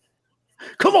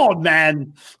 Come on,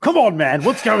 man.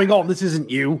 What's going on? This isn't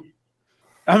you.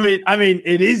 I mean,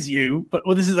 it is you, but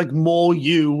this is like more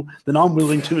you than I'm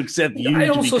willing to accept you I to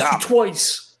almost lost become. you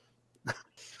twice.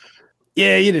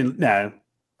 Yeah, you didn't. No.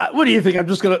 What do you think? I'm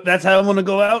just gonna. That's how I'm gonna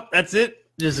go out. That's it.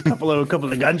 Just a couple of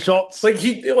gunshots. Like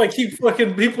he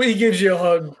gives you a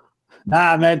hug.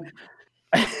 Nah, man.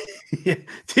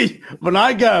 When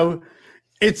I go,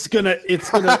 it's gonna.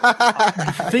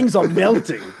 Things are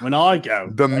melting when I go.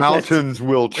 The mountains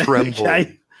will tremble.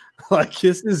 Okay? Like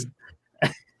this is.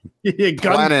 Yeah,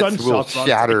 Planets will gunshots are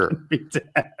shatter. taking me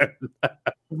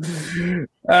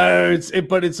down.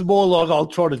 But it's more like I'll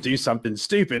try to do something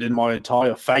stupid and my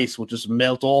entire face will just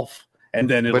melt off, and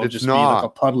then it'll it's just be like not a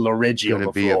puddle of Reggie on Going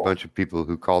the to be floor. a bunch of people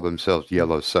who call themselves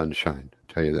Yellow Sunshine.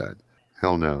 Tell you that.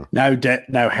 Hell no. No,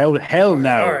 hell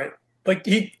no. All right. Like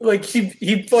he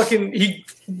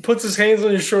puts his hands on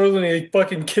your shoulder and he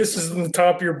fucking kisses on the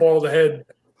top of your bald head.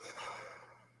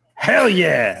 Hell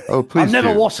yeah. Oh, please I'm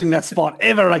never do. washing that spot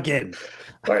ever again.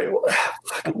 All right.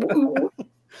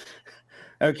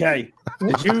 Okay.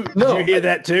 Did you No. hear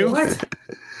that too? What?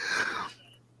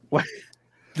 What?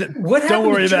 What Don't happened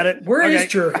worry to about it. Where is Okay.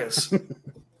 Jerkus?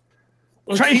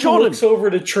 Like, Trey he shot him. looks over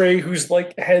to Trey, who's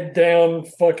like head down,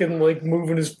 fucking like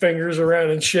moving his fingers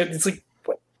around and shit. It's like,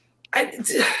 what?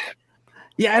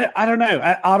 Yeah, I don't know.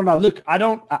 I don't know. Look, I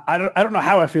don't know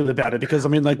how I feel about it because I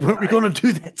mean, like, weren't we going to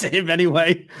do that to him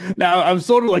anyway? Now I'm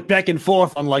sort of like back and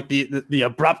forth on like the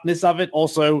abruptness of it,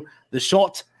 also the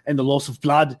shot and the loss of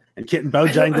blood and Kitten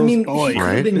Bojangles. I mean, Boy, he could've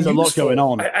right? been there's a lot useful. going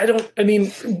on.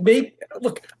 Maybe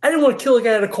look, I didn't want to kill a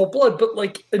guy out of cold blood, but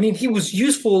like, I mean, he was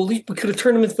useful. At least we could have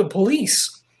turned him into the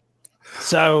police.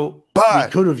 So But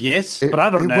we could have, yes, but I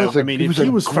don't know. I mean, if he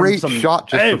was from great some shot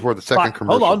just Hey, before the second but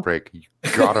hold commercial on. break. You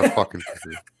gotta fucking.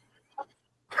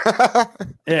 Yeah,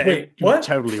 Wait, it what?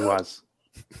 totally was.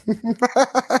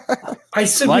 I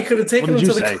said What? we could have taken What him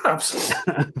did to you the say? cops.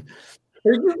 Are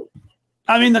you,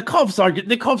 I mean, the cops are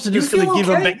just feel going to give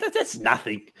him okay? back. That's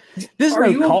nothing. There's are no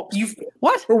you, cops.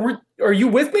 What? Are you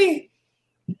with me?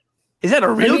 Is that a I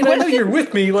real mean, I know question? you're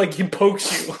with me. Like he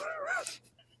pokes you.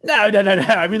 No.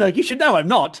 I mean, like, you should know I'm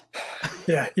not.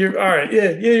 Yeah, you're all right. Yeah,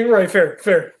 you're right.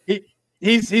 Fair.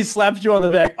 He slaps you on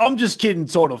the back. I'm just kidding,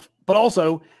 sort of. But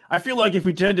also, I feel like if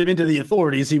we turned him into the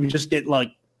authorities, he would just get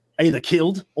like either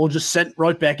killed or just sent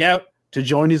right back out to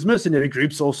join his mercenary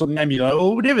groups or something,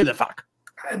 or whatever the fuck.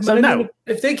 So I no. mean,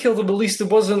 if they killed him, at least it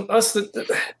wasn't us.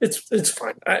 It's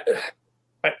fine.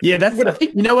 Yeah, that's. I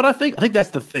think, you know what I think? I think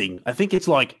that's the thing. I think it's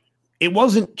like it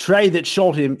wasn't Trey that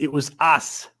shot him; it was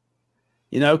us.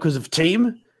 You know, because of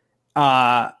team.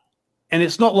 And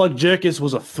it's not like Jerkus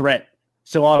was a threat.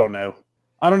 So I don't know.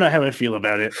 I don't know how I feel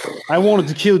about it. I wanted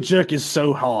to kill Jerkus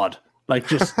so hard. Like,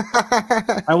 just,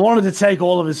 I wanted to take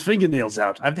all of his fingernails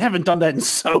out. I haven't done that in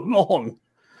so long.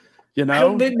 You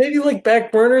know, maybe like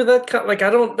back burner that kind, like I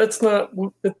don't. That's not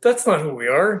who we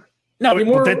are. no,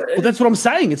 anymore. that's what I'm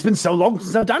saying. It's been so long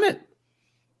since I've done it.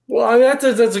 Well, I mean,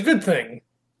 that's a good thing.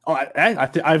 Oh,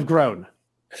 I've grown.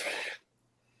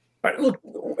 All right, look,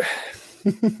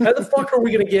 how the fuck are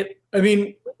we gonna get? I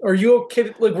mean, are you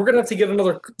okay? Like, we're gonna have to get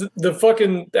another. The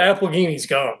fucking Appleghini's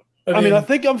gone. I mean, I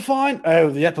think I'm fine.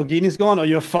 Oh, the Appleghini's gone. Oh,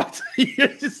 you're fucked.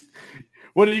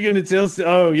 What are you going to tell?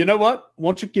 Oh, you know what? Why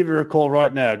don't you give her a call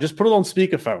right now? Just put it on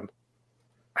speakerphone.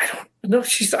 I don't know.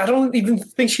 I don't even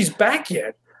think she's back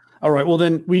yet. All right. Well,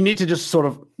 then we need to just sort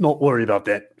of not worry about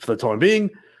that for the time being.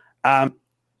 I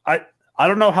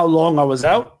don't know how long I was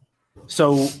out.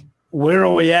 So where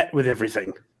are we at with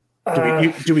everything?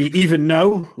 Do we even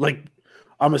know? Like,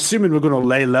 I'm assuming we're going to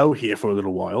lay low here for a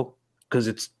little while because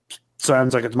it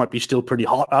sounds like it might be still pretty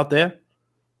hot out there.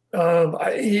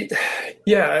 It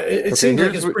seems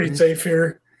like it's pretty safe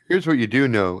here. Here's what you do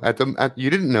know. You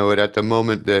didn't know it at the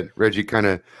moment that Reggie kind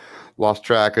of lost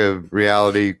track of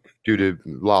reality due to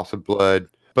loss of blood.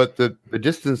 But the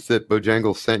distance that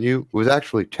Bojangles sent you was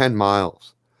actually 10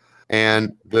 miles.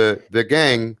 And the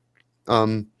gang,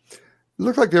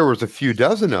 looked like there was a few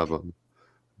dozen of them.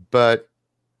 But,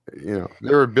 you know,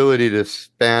 their ability to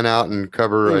span out and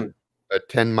cover a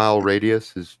 10-mile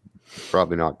radius is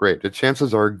probably not great. The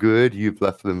chances are good you've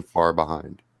left them far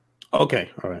behind. Okay,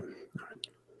 all right.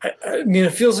 I mean,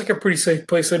 it feels like a pretty safe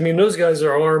place. I mean, those guys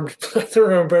are armed.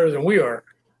 They're armed better than we are.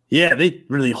 Yeah, they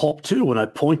really hopped too when I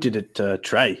pointed at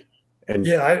Trey. And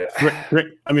yeah,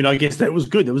 I mean, I guess that was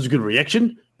good. That was a good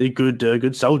reaction. They're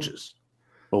good soldiers.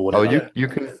 Or whatever. Oh, you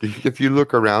can, if you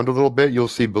look around a little bit, you'll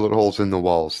see bullet holes in the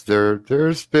walls.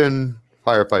 There's been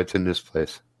firefights in this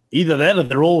place. Either that or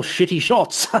they're all shitty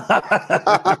shots.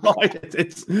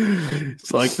 It's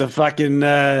like the fucking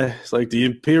it's like the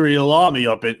Imperial Army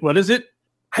up it. What is it?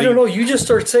 I don't know. You just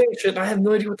start saying shit, and I have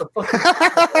no idea what the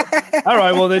fuck. All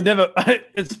right. Well, they never.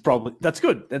 It's probably that's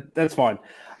good. That's fine.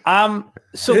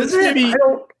 So is it? maybe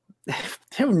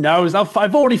who knows?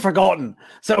 I've already forgotten.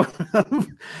 So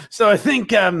I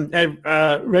think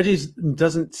Reggie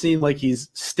doesn't seem like he's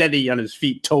steady on his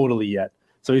feet totally yet.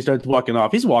 So he starts walking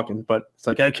off. He's walking, but it's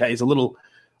like, okay, he's a little.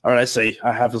 All right, I see.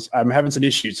 I'm having some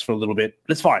issues for a little bit.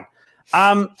 That's fine.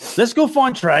 Let's go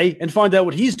find Trey and find out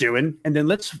what he's doing, and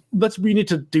then we need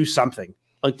to do something.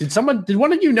 Like, did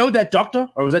one of you know that doctor,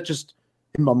 or was that just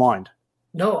in my mind?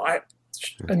 No, I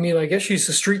mean, I guess she's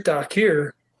the street doc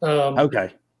here.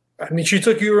 Okay. I mean, she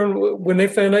took you in when they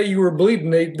found out you were bleeding.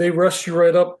 They rushed you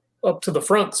right up to the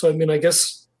front. So I mean, I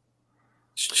guess.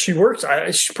 She works.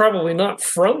 She's probably not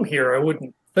from here, I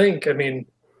wouldn't think. I mean,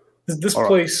 this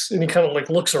place, and he kind of like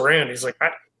looks around. He's like,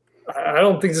 I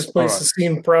don't think this place has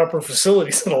seen proper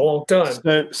facilities in a long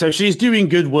time. So she's doing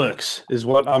good works, is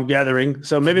what I'm gathering.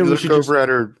 So maybe we should look over at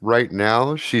her right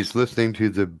now. She's listening to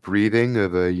the breathing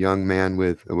of a young man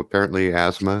with apparently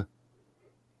asthma.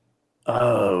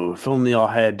 Oh, if only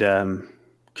I had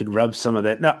could rub some of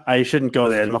that. No, I shouldn't go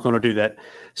there. I'm not going to do that.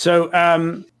 So,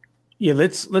 yeah,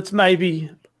 let's maybe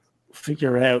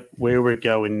figure out where we're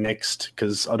going next,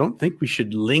 because I don't think we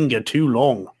should linger too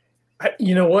long.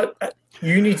 You know what?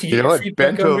 You need to get your feet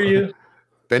back under you.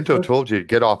 Bento told you to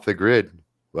get off the grid.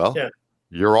 Well,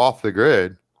 you're off the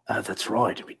grid. That's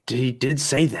right. He did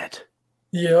say that.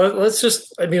 Yeah, let's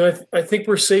just. I mean, I think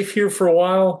we're safe here for a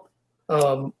while.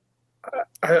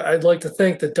 I'd like to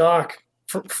thank the doc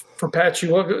for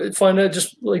patching up, find out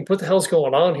just like what the hell's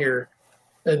going on here,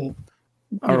 and.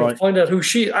 Find out who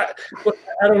she. I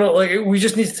don't know. Like, we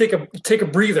just need to take a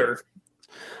breather.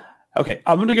 Okay,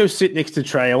 I'm gonna go sit next to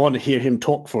Trey. I want to hear him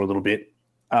talk for a little bit.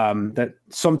 That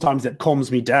sometimes that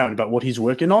calms me down about what he's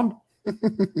working on.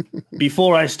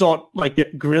 Before I start like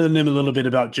grilling him a little bit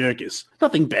about Jerkis.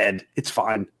 Nothing bad. It's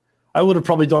fine. I would have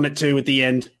probably done it too at the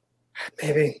end.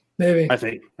 Maybe. I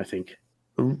think.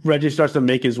 Reggie starts to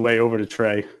make his way over to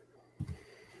Trey,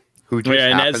 who just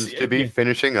happens to be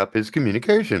finishing up his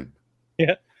communication.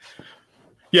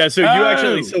 Yeah. So you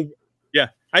actually,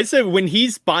 I said when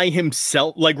he's by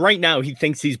himself, like right now, he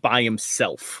thinks he's by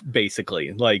himself,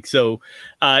 basically. Like, so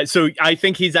I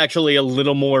think he's actually a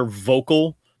little more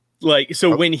vocal. Like,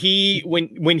 so when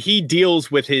he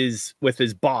deals with his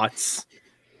bots,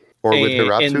 or with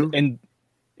Hiratsu, and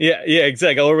yeah,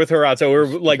 exactly, or with Hiratsu, or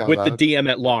like with the DM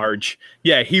at large,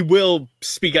 he will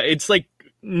speak. It's like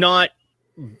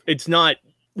it's not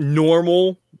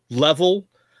normal level.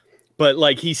 But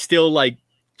like he still like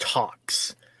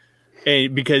talks,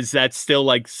 and because that's still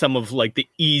like some of like the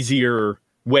easier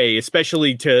way,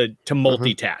 especially to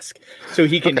multitask. So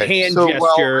he can hand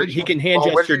gesture. He can hand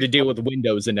gesture to deal with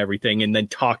Windows and everything, and then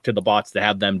talk to the bots to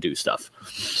have them do stuff.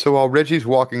 So while Reggie's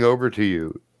walking over to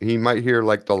you, he might hear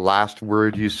like the last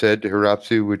word you said to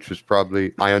Hiratsu, which was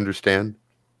probably "I understand."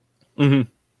 Mm-hmm.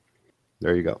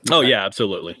 There you go. Oh yeah,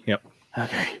 absolutely. Yep.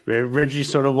 Okay. Reggie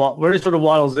sort of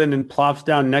waddles in and plops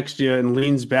down next to you and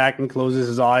leans back and closes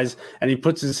his eyes, and he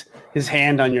puts his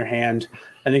hand on your hand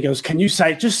and he goes, "Can you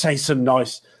say some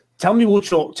nice? Tell me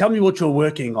what you're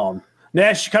working on.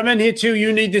 Nash, come in here too.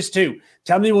 You need this too.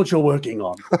 Tell me what you're working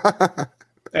on."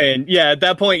 And yeah, at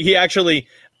that point, he actually,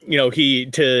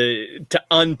 to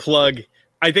unplug.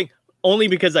 I think only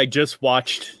because I just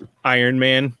watched Iron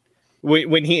Man.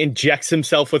 When he injects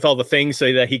himself with all the things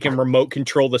so that he can remote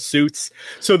control the suits.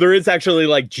 So there is actually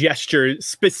like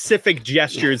specific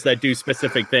gestures that do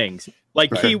specific things. Like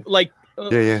you do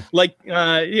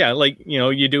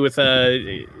with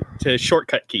to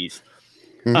shortcut keys.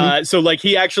 Mm-hmm. So like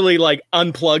he actually like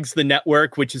unplugs the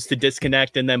network, which is to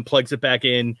disconnect, and then plugs it back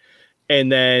in.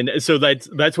 And then so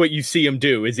that's what you see him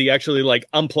do, is he actually like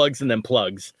unplugs and then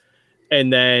plugs.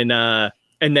 And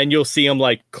then you'll see him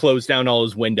like close down all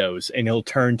his windows, and he'll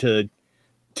turn to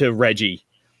Reggie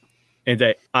and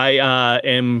say, "I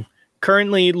am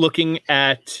currently looking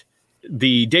at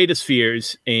the data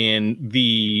spheres and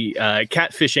the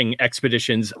catfishing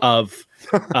expeditions of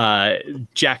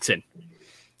Jackson.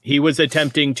 He was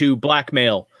attempting to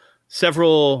blackmail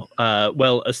several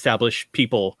well-established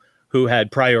people who had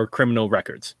prior criminal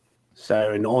records." So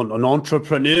an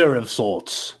entrepreneur of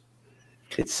sorts,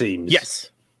 it seems. Yes.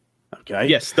 Okay.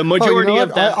 Yes, the majority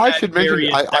of them. I should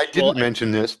mention. I didn't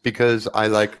mention this because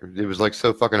it was like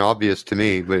so fucking obvious to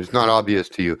me, but it's not obvious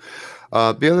to you.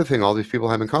 The other thing, all these people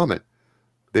have in common,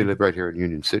 they live right here in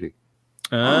Union City.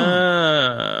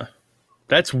 That's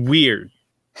weird.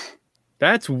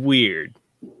 That's weird.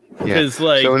 Yeah.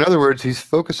 So in other words, he's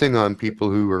focusing on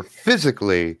people who are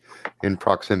physically in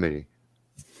proximity.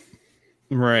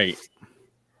 Right.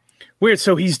 Weird.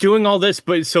 So he's doing all this,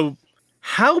 but so.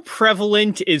 How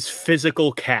prevalent is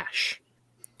physical cash?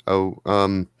 Oh,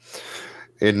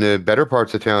 in the better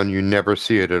parts of town, you never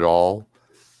see it at all.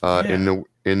 In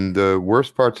the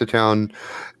worst parts of town,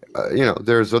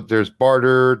 there's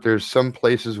barter. There's some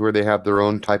places where they have their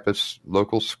own type of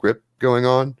local script going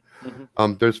on.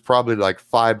 Mm-hmm. There's probably like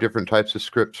 5 different types of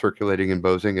script circulating in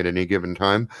Bozing at any given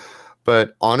time.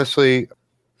 But honestly,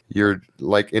 you're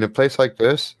like in a place like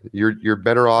this, you're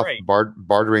better off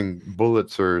bartering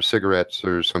bullets or cigarettes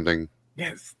or something.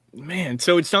 Yes, man.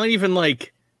 So it's not even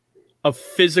like a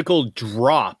physical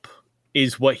drop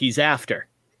is what he's after.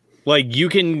 Like you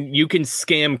can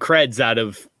scam creds out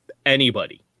of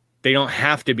anybody. They don't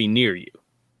have to be near you.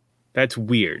 That's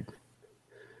weird.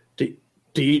 Do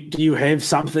you have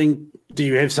something? Do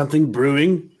you have something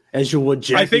brewing? As you would,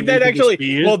 I think that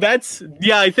actually. Well, I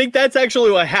think that's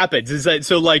actually what happens. Is that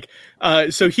so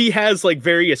he has like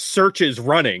various searches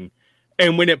running,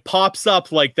 and when it pops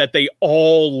up like that, they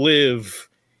all live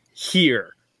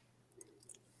here.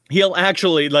 He'll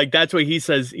actually like that's what he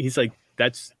says. He's like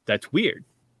that's weird.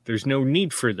 There's no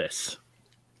need for this.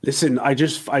 Listen, I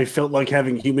felt like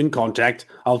having human contact.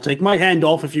 I'll take my hand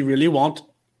off if you really want.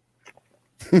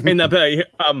 And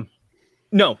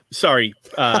no, sorry,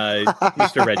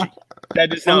 Mr. Reggie.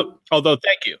 That is not, although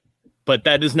thank you, but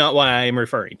that is not what I am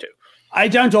referring to. I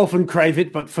don't often crave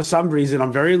it, but for some reason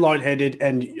I'm very lightheaded,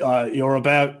 and you're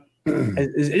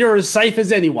you're as safe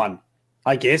as anyone,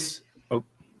 I guess. Oh,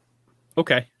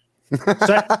 okay.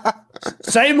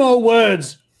 Say more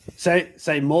words.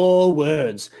 Say more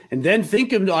words, and then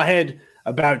think ahead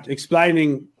about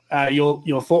explaining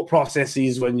your thought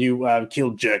processes when you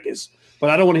killed Jerkers. But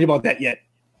I don't want to hear about that yet.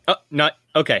 Not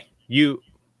okay.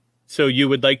 So you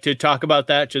would like to talk about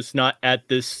that, just not at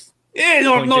this. Yeah,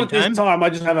 not at this time. I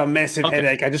just have a massive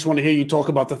headache. I just want to hear you talk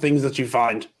about the things that you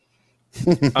find.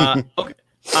 Okay.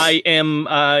 I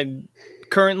am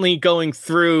currently going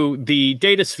through the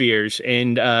data spheres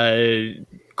and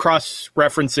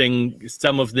cross-referencing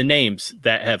some of the names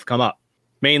that have come up.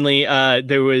 Mainly,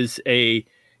 there was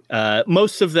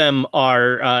most of them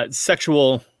are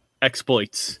sexual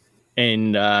exploits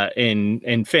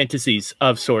and fantasies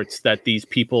of sorts that these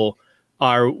people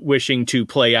are wishing to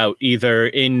play out either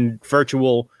in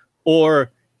virtual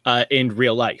or in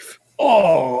real life.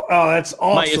 Oh, that's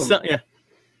awesome.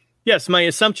 Yes, my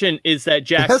assumption is that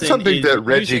Jackson that's something that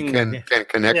Reggie can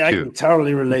connect to. I can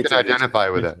totally relate to identify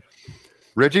with that.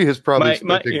 Reggie has probably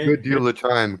spent a good deal of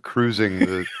time cruising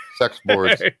the sex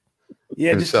boards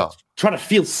himself. Just trying to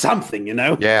feel something,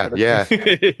 Yeah.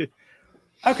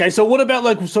 Okay, so what about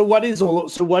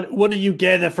what do you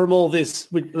gather from all this?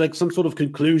 With like some sort of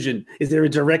conclusion? Is there a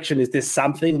direction? Is there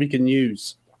something we can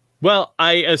use? Well,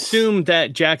 I assume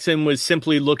that Jackson was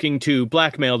simply looking to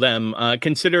blackmail them,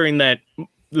 considering that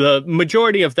the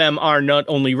majority of them are not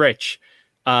only rich,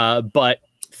 but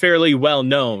fairly well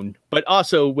known, but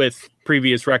also with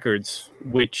previous records,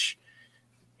 which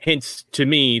hints to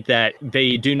me that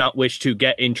they do not wish to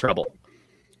get in trouble.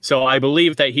 So I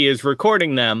believe that he is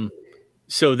recording them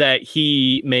so that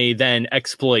he may then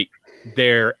exploit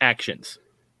their actions.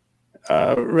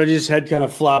 Reggie's head kind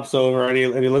of flops over, and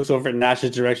he looks over at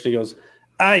Nash's direction. He goes,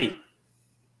 "Hey,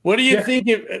 what do you think?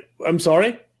 I'm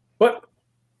sorry. What?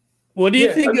 What do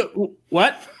you think?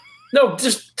 What? No,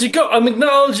 just go. I'm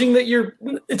acknowledging that you're.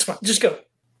 It's fine. Just go.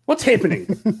 What's happening?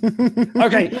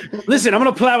 Okay, listen. I'm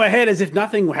gonna plow ahead as if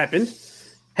nothing happened.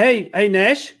 Hey,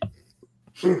 Nash.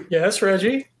 Yes,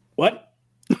 Reggie. What?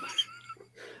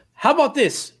 How about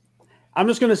this? I'm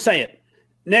just gonna say it,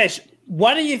 Nash.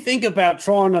 What do you think about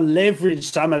trying to leverage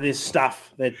some of this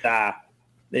stuff that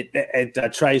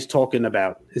Trey's talking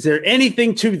about? Is there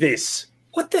anything to this?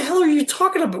 What the hell are you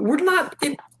talking about? We're not.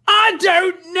 I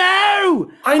don't know.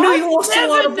 I know you lost a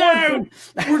lot of blood.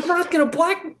 We're not going to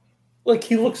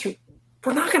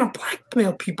We're not going to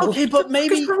blackmail people. Okay, but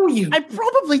maybe I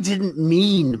probably didn't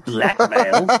mean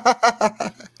blackmail.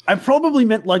 I probably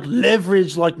meant like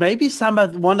leverage. Like maybe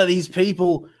one of these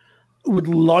people would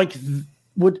like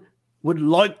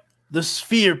the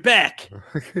sphere back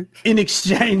in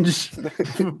exchange.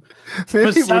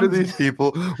 Maybe one of these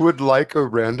people would like a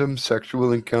random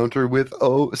sexual encounter with,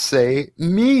 say,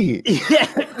 me. Yeah,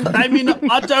 I mean,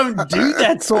 I don't do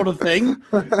that sort of thing,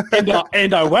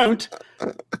 and I won't.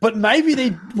 But maybe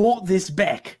they want this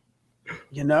back,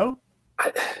 you know?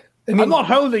 I mean, I'm not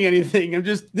holding anything.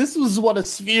 This was what a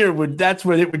sphere would, that's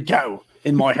where it would go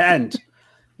in my hand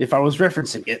if I was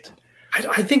referencing it.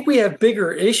 I think we have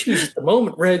bigger issues at the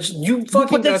moment, Reg. You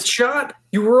fucking got shot.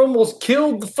 You were almost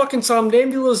killed. The fucking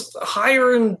somnambulist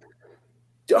hired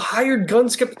gun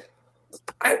skip.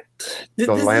 This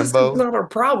is not our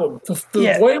problem.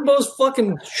 The Lambo's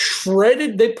fucking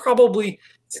shredded. That probably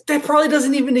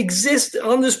doesn't even exist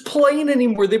on this plane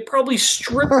anymore. They probably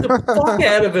stripped the fuck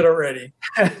out of it already.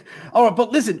 All right,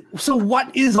 but listen. So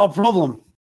what is our problem?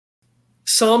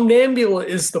 Somnambula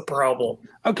is the problem.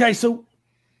 Okay, so.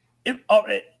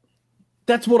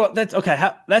 That's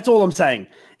all I'm saying.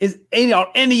 Is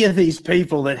any of these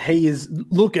people that he is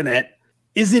looking at?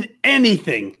 Is it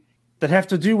anything that have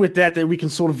to do with that we can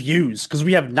sort of use? Because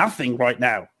we have nothing right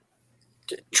now.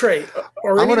 Trey,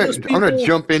 I'm gonna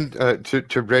jump in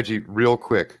to Reggie real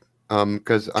quick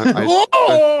because I'm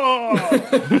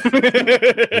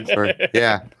sorry.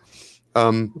 Yeah.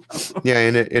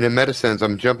 In a meta sense,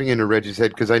 I'm jumping into Reggie's head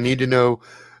because I need to know.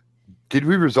 Did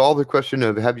we resolve the question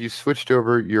of have you switched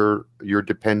over your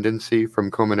dependency from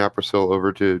Comanaprazole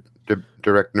over to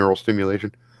direct neural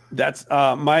stimulation? That's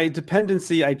my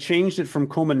dependency. I changed it from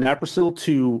Comanaprazole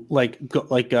to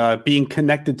being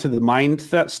connected to the mind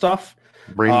stuff.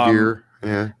 Brain gear,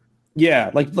 yeah.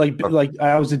 Yeah, like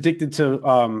I was addicted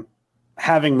to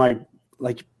having my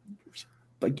like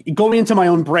going into my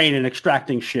own brain and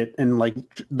extracting shit and like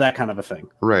that kind of a thing.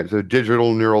 Right. So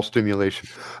digital neural stimulation.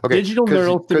 Okay. Digital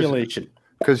neural stimulation.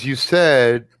 Because you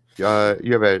said you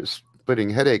have a splitting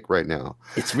headache right now.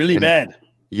 It's really bad.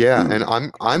 Yeah, and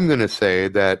I'm going to say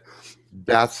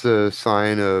that's a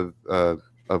sign of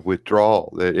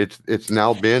withdrawal. That it's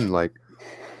now been like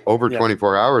over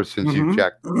 24 hours since you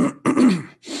checked.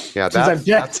 Yeah,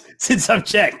 since I've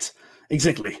checked.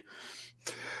 Exactly.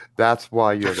 That's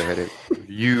why you have a headache.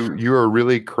 You are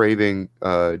really craving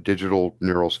digital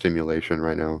neural stimulation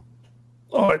right now.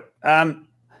 Oh,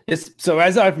 yes. So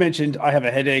as I've mentioned, I have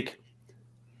a headache.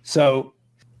 So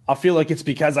I feel like it's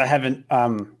because I haven't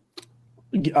done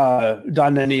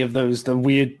any of the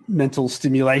weird mental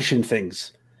stimulation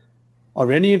things.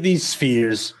 Are any of these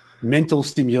spheres mental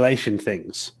stimulation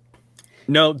things?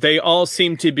 No, they all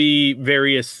seem to be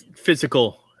various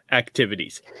physical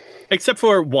activities, except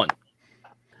for one.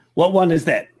 What one is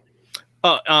that?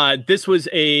 This was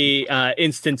a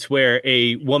instance where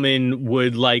a woman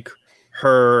would like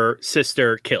her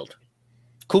sister killed.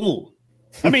 Cool.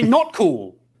 I mean, not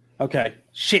cool. Okay.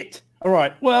 Shit. All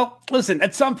right. Well, listen,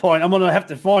 at some point, I'm going to have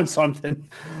to find something.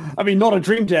 I mean, not a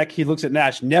dream deck. He looks at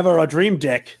Nash. Never a dream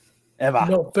deck. Ever.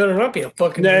 No, better not be a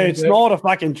fucking dream deck. It's not a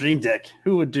fucking dream deck.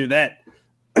 Who would do that?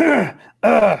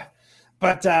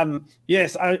 But,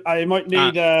 yes, I might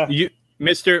need...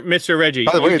 Mr. Reggie.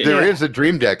 By the way, there is a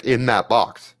dream deck in that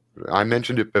box. I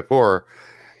mentioned it before.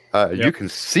 You can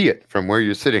see it from where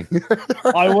you're sitting.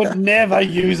 I would never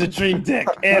use a dream deck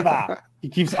ever. He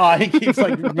keeps like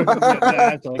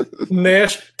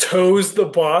Nash toes the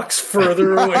box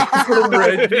further away from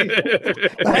Reggie.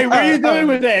 Hey, what are you doing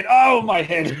with that? Oh, my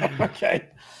head. Okay.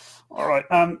 All right.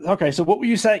 Okay. So what were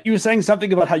you saying? You were saying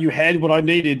something about how you had what I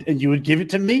needed and you would give it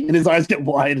to me, and his eyes get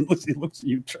wide and he looks at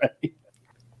you, Trey.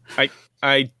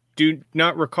 I do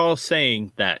not recall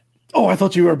saying that. Oh, I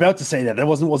thought you were about to say that. That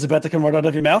wasn't what's about to come right out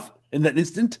of your mouth in that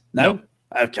instant? No?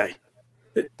 Okay.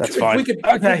 That's fine. We could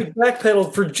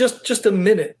backpedal for just a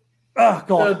minute. Oh,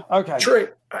 God. Okay. Trey,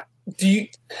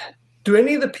 do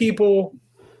any of the people,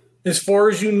 as far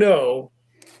as you know,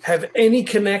 have any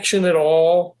connection at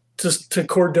all to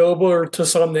Cordoba or to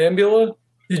Somnambula?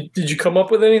 Did you come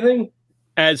up with anything?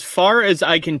 As far as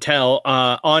I can tell,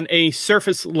 on a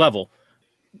surface level,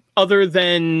 other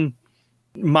than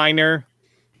minor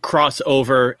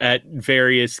crossover at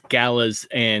various galas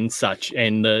and such,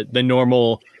 and the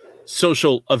normal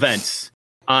social events,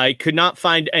 I could not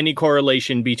find any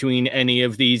correlation between any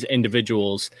of these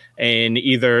individuals and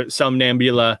either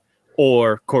Somnambula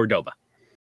or Cordoba.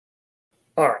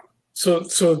 All right.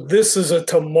 So this is a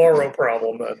tomorrow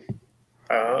problem then.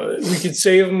 We could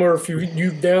save them, or if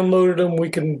you downloaded them, we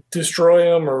can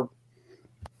destroy them, or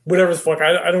whatever the fuck.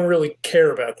 I don't really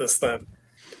care about this then.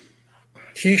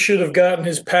 He should have gotten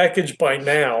his package by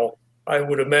now, I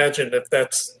would imagine, if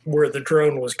that's where the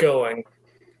drone was going.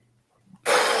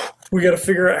 We got to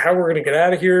figure out how we're going to get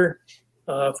out of here,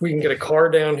 if we can get a car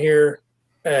down here,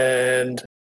 and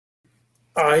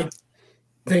I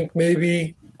think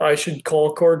maybe I should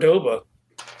call Cordoba.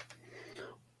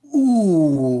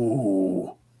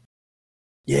 Ooh.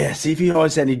 Yeah, see if he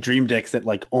has any dream decks that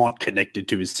like aren't connected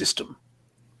to his system.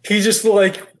 He's just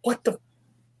like, what the...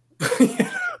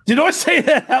 Did I say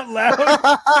that out loud?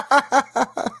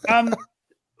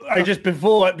 I just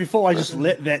before I just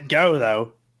let that go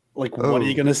though. Like, what are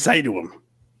you going to say to him?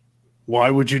 Why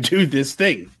would you do this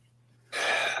thing?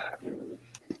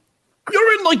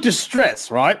 You're in like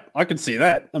distress, right? I can see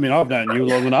that. I mean, I've known you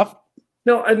long enough.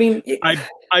 No, I mean,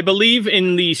 I believe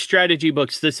in the strategy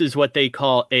books, this is what they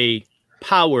call a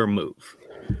power move.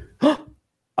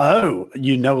 Oh,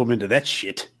 you know him into that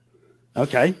shit.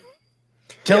 Okay.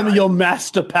 Tell me your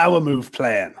master power move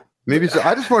plan. Maybe so.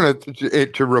 I just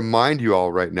wanted to remind you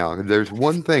all right now. There's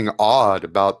one thing odd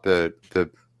about the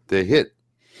hit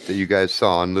that you guys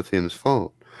saw on Lithium's phone,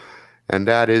 and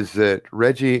that is that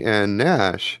Reggie and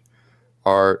Nash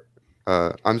are.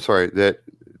 I'm sorry,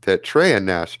 that Trey and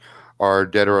Nash are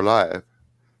dead or alive,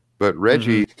 but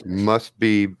Reggie must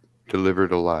be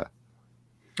delivered alive.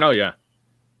 Oh yeah,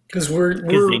 because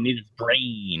they need his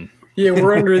brain. Yeah,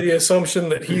 we're under the assumption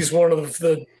that he's one of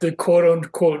the quote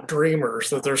unquote dreamers,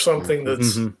 that there's something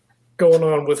that's going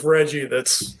on with Reggie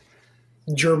that's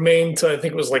germane to, I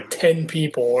think it was like 10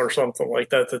 people or something like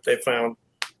that they found.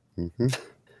 Mm-hmm.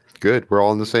 Good. We're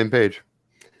all on the same page.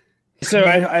 So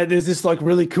there's this like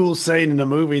really cool scene in a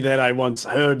movie that I once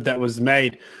heard that was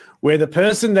made where the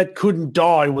person that couldn't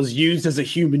die was used as a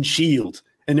human shield,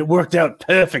 and it worked out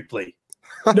perfectly.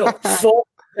 No, fuck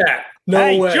that.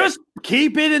 No way. Just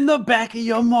keep it in the back of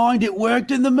your mind. It worked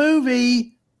in the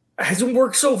movie. It hasn't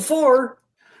worked so far.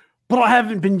 But I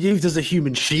haven't been used as a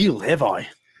human shield, have I?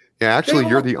 Yeah, actually,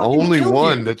 you're the only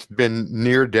one that's been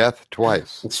near death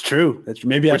twice. It's true.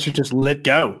 Maybe I should just let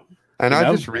go. And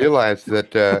I just realized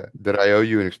that I owe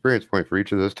you an experience point for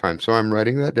each of those times, so I'm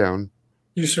writing that down.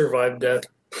 You survived death.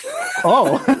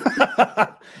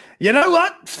 Oh. You know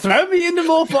what? Throw me into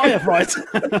more firefights.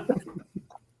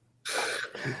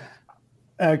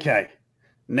 Okay.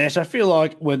 Nash, I feel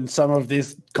like when some of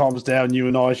this calms down, you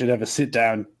and I should have a sit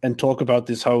down and talk about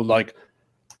this whole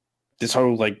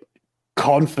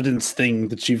confidence thing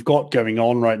that you've got going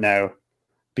on right now,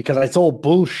 because it's all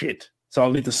bullshit. So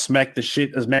I'll need to smack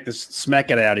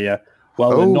it out of you.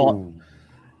 Well, we're not.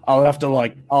 I'll have to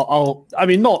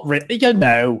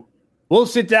we'll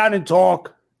sit down and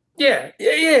talk. Yeah,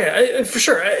 for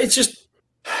sure. It's just,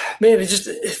 man,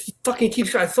 it fucking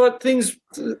keeps. I thought things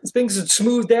had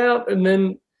smoothed out, and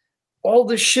then all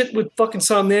this shit with fucking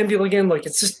Somnambula again. Like,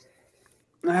 it's just.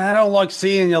 I don't like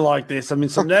seeing you like this. I mean,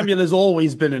 Somnambula's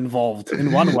always been involved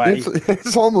in one way.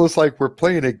 It's almost like we're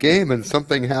playing a game and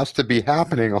something has to be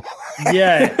happening.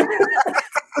 Yeah.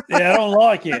 Yeah, I don't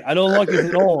like it. I don't like it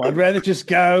at all. I'd rather just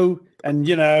go and,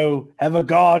 have a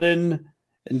garden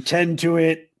and tend to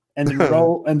it and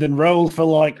then roll for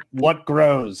like what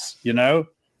grows,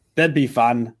 That'd be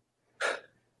fun.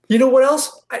 You know what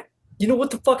else? You know what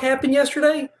the fuck happened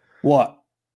yesterday? What?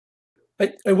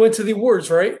 I went to the awards,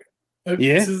 right?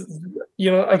 Yeah.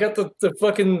 I got the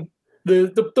fucking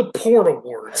the porn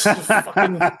awards.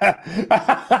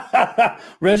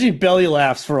 Reggie belly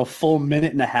laughs for a full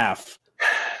minute and a half.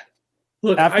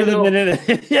 Look, after the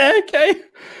minute, yeah, okay,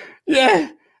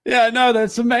 yeah, no,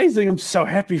 that's amazing. I'm so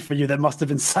happy for you. That must have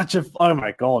been such a. Oh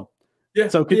my god. Yeah.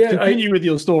 So continue with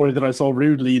your story that I saw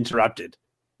rudely interrupted.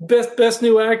 Best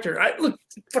new actor.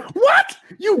 What?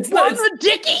 You won the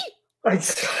Dickie?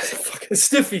 Fucking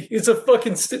Stiffy. It's a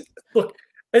fucking look.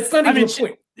 It's not even a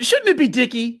point. Shouldn't it be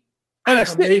Dickie?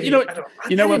 Maybe. You know I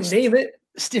what? didn't name it.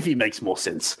 Stiffy makes more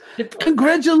sense.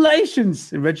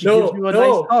 Congratulations! And Reggie gives you a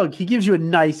nice hug. He gives you a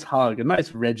nice hug, a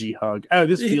nice Reggie hug. Oh,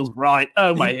 this feels right.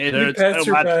 Oh, my head hurts pats so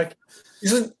your much. back. He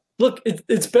says, "Look,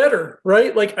 it's better,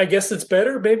 right? Like, I guess it's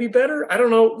better, maybe better. I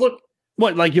don't know. Look,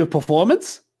 what, like your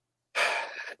performance?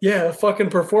 Yeah, a fucking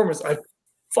performance. I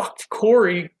fucked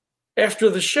Corey after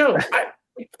the show.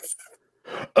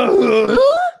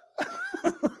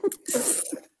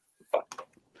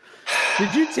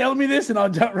 Did you tell me this and I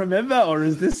don't remember, or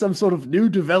is this some sort of new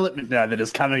development now that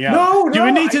is coming out? No, do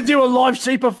we need to do a live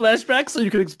Sheeper flashback so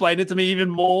you can explain it to me even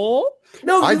more?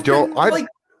 No,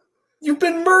 you've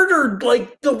been murdered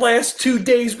like the last 2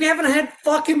 days. We haven't had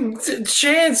fucking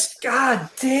chance. God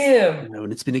damn. No,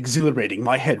 and it's been exhilarating.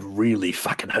 My head really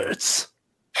fucking hurts.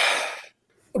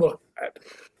 Look,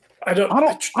 I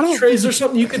don't. Trey, is there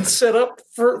something you can set up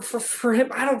for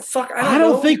him? I don't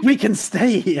know. think we can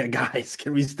stay here, guys.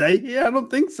 Can we stay here? I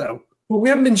don't think so. Well, we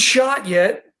haven't been shot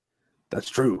yet. That's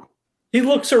true. He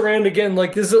looks around again.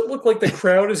 Like, does it look like the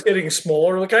crowd is getting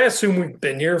smaller? Like, I assume we've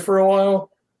been here for a while.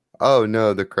 Oh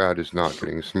no, the crowd is not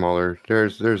getting smaller.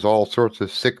 There's all sorts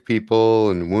of sick people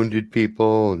and wounded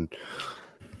people and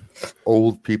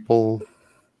old people.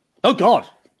 Oh God.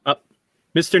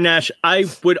 Mr. Nash, I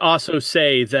would also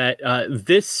say that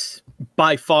this,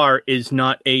 by far, is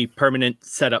not a permanent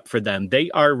setup for them. They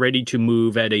are ready to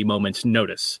move at a moment's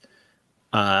notice.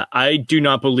 I do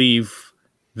not believe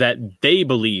that they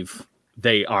believe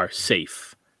they are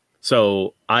safe.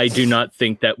 So I do not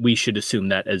think that we should assume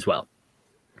that as well.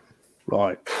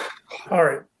 Right. All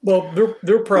right. Well,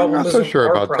 their problem I'm not so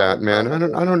sure about that, man.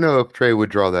 I don't know if Trey would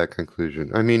draw that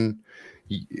conclusion. I mean,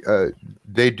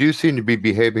 they do seem to be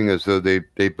behaving as though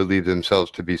they believe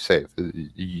themselves to be safe.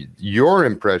 Your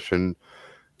impression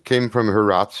came from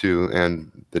Hiratsu and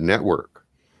the network.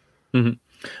 Mm-hmm.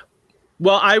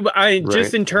 Well, I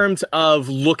just in terms of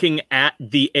looking at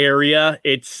the area,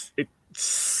 it's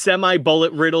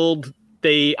semi-bullet riddled.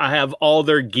 I have all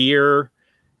their gear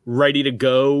ready to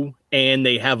go, and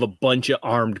they have a bunch of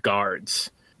armed guards.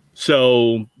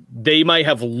 So they might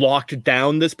have locked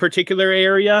down this particular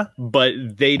area, but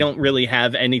they don't really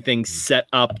have anything set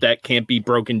up that can't be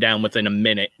broken down within a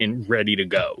minute and ready to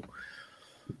go.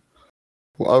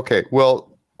 Well, okay. Well,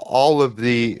 all of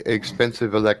the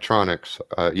expensive electronics,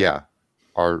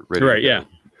 are ready to go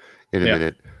in a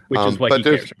minute. Which is what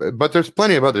but there's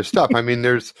plenty of other stuff. I mean,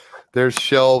 there's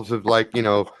shelves of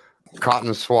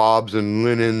cotton swabs and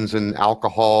linens and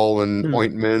alcohol and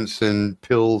ointments and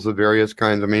pills of various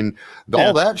kinds. I mean,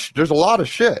 all that, there's a lot of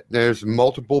shit. There's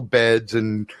multiple beds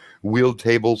and wheeled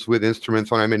tables with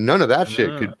instruments on. I mean, none of that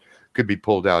shit could be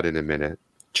pulled out in a minute.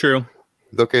 True.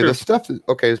 Okay, True. the stuff, so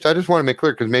I just want to make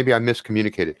clear, because maybe I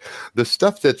miscommunicated. The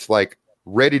stuff that's like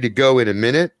ready to go in a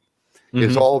minute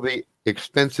is all the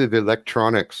expensive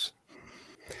electronics,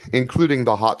 including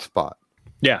the hotspot.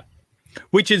 Yeah.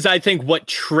 Which is, I think, what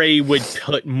Trey would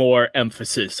put more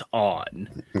emphasis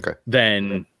on. Okay.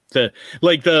 Than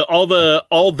all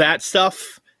that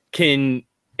stuff can,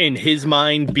 in his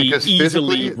mind, be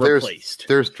easily replaced.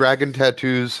 There's dragon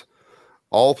tattoos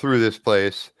all through this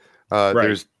place.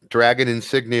 There's dragon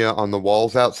insignia on the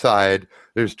walls outside.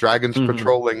 There's dragons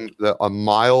patrolling a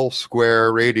mile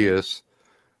square radius.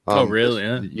 Oh,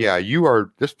 really? Yeah.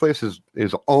 This place is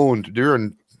owned. You're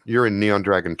in Neon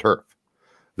Dragon turf.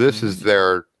 This is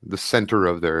the center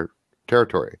of their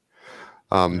territory.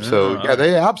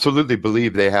 They absolutely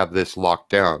believe they have this locked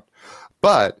down.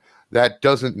 But that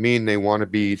doesn't mean they want to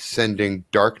be sending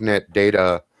darknet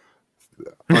data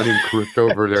unencrypted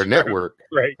over their network.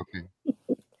 Right. Okay.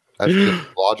 That's just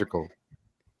logical.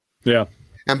 Yeah.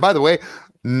 And by the way,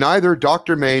 neither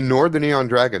Dr. May nor the Neon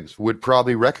Dragons would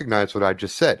probably recognize what I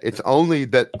just said. It's only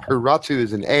that Hiratsu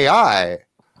is an AI.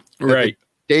 Right.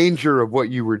 The danger of what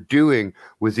you were doing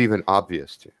was even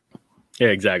obvious to you.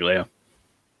 Yeah, exactly. Yeah.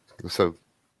 So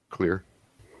clear.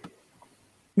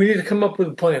 We need to come up with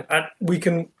a plan. We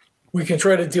can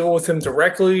try to deal with him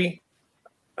directly.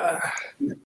 The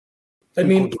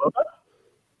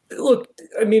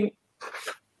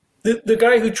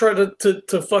guy who tried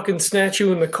to fucking snatch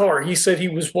you in the car, he said he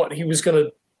was gonna,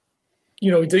 he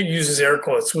uses air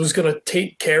quotes, was gonna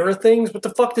take care of things. What the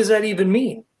fuck does that even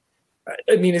mean?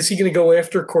 I mean, is he gonna go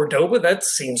after Cordoba? That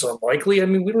seems unlikely. I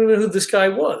mean, we don't know who this guy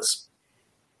was.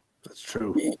 That's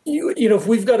true. If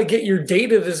we've got to get your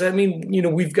data, does that mean,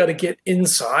 we've got to get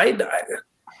inside?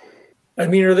 I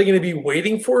mean, are they going to be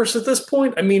waiting for us at this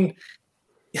point? I mean,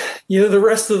 the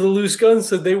rest of the loose guns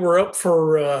said they were up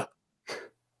for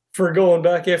going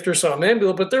back after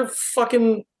Somnambula, but they're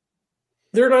fucking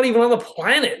They're not even on the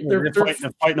planet. They're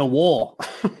fighting a war.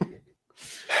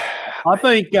 I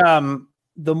think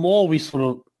the more we sort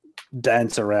of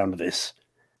dance around this,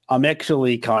 I'm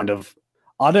actually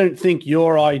I don't think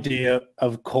your idea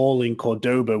of calling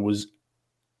Cordoba was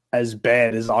as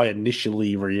bad as I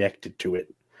initially reacted to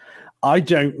it. I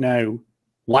don't know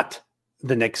what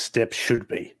the next step should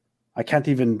be. I can't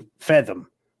even fathom.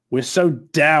 We're so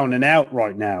down and out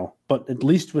right now, but at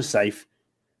least we're safe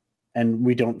and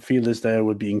we don't feel as though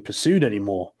we're being pursued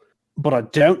anymore. But I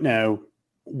don't know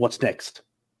what's next.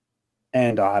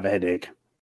 And I have a headache.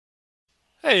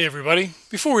 Hey everybody,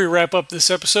 before we wrap up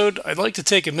this episode, I'd like to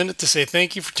take a minute to say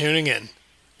thank you for tuning in.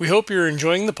 We hope you're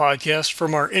enjoying the podcast,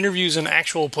 from our interviews and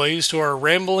actual plays to our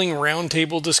rambling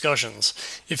roundtable discussions.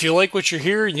 If you like what you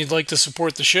hear and you'd like to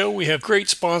support the show, we have great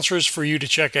sponsors for you to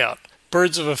check out.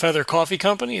 Birds of a Feather Coffee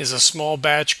Company is a small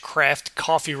batch craft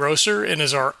coffee roaster and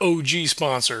is our OG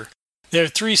sponsor. They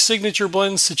have 3 signature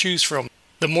blends to choose from: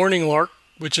 the Morning Lark,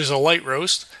 which is a light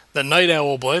roast, the Night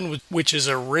Owl blend, which is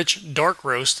a rich dark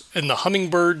roast, and the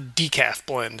Hummingbird Decaf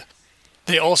blend.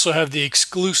 They also have the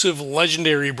exclusive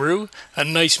Legendary Brew, a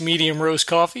nice medium roast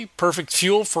coffee, perfect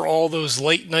fuel for all those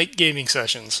late night gaming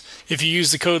sessions. If you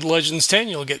use the code LEGENDS10,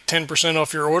 you'll get 10%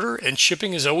 off your order, and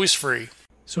shipping is always free.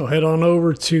 So head on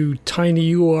over to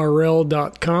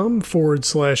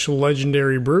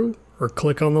tinyurl.com/legendary brew or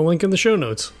click on the link in the show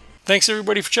notes. Thanks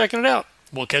everybody for checking it out.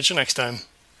 We'll catch you next time.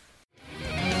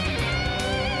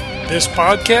 This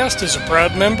podcast is a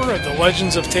proud member of the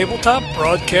Legends of Tabletop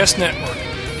Broadcast Network.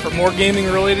 For more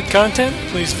gaming-related content,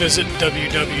 please visit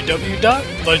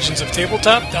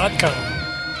www.legendsoftabletop.com.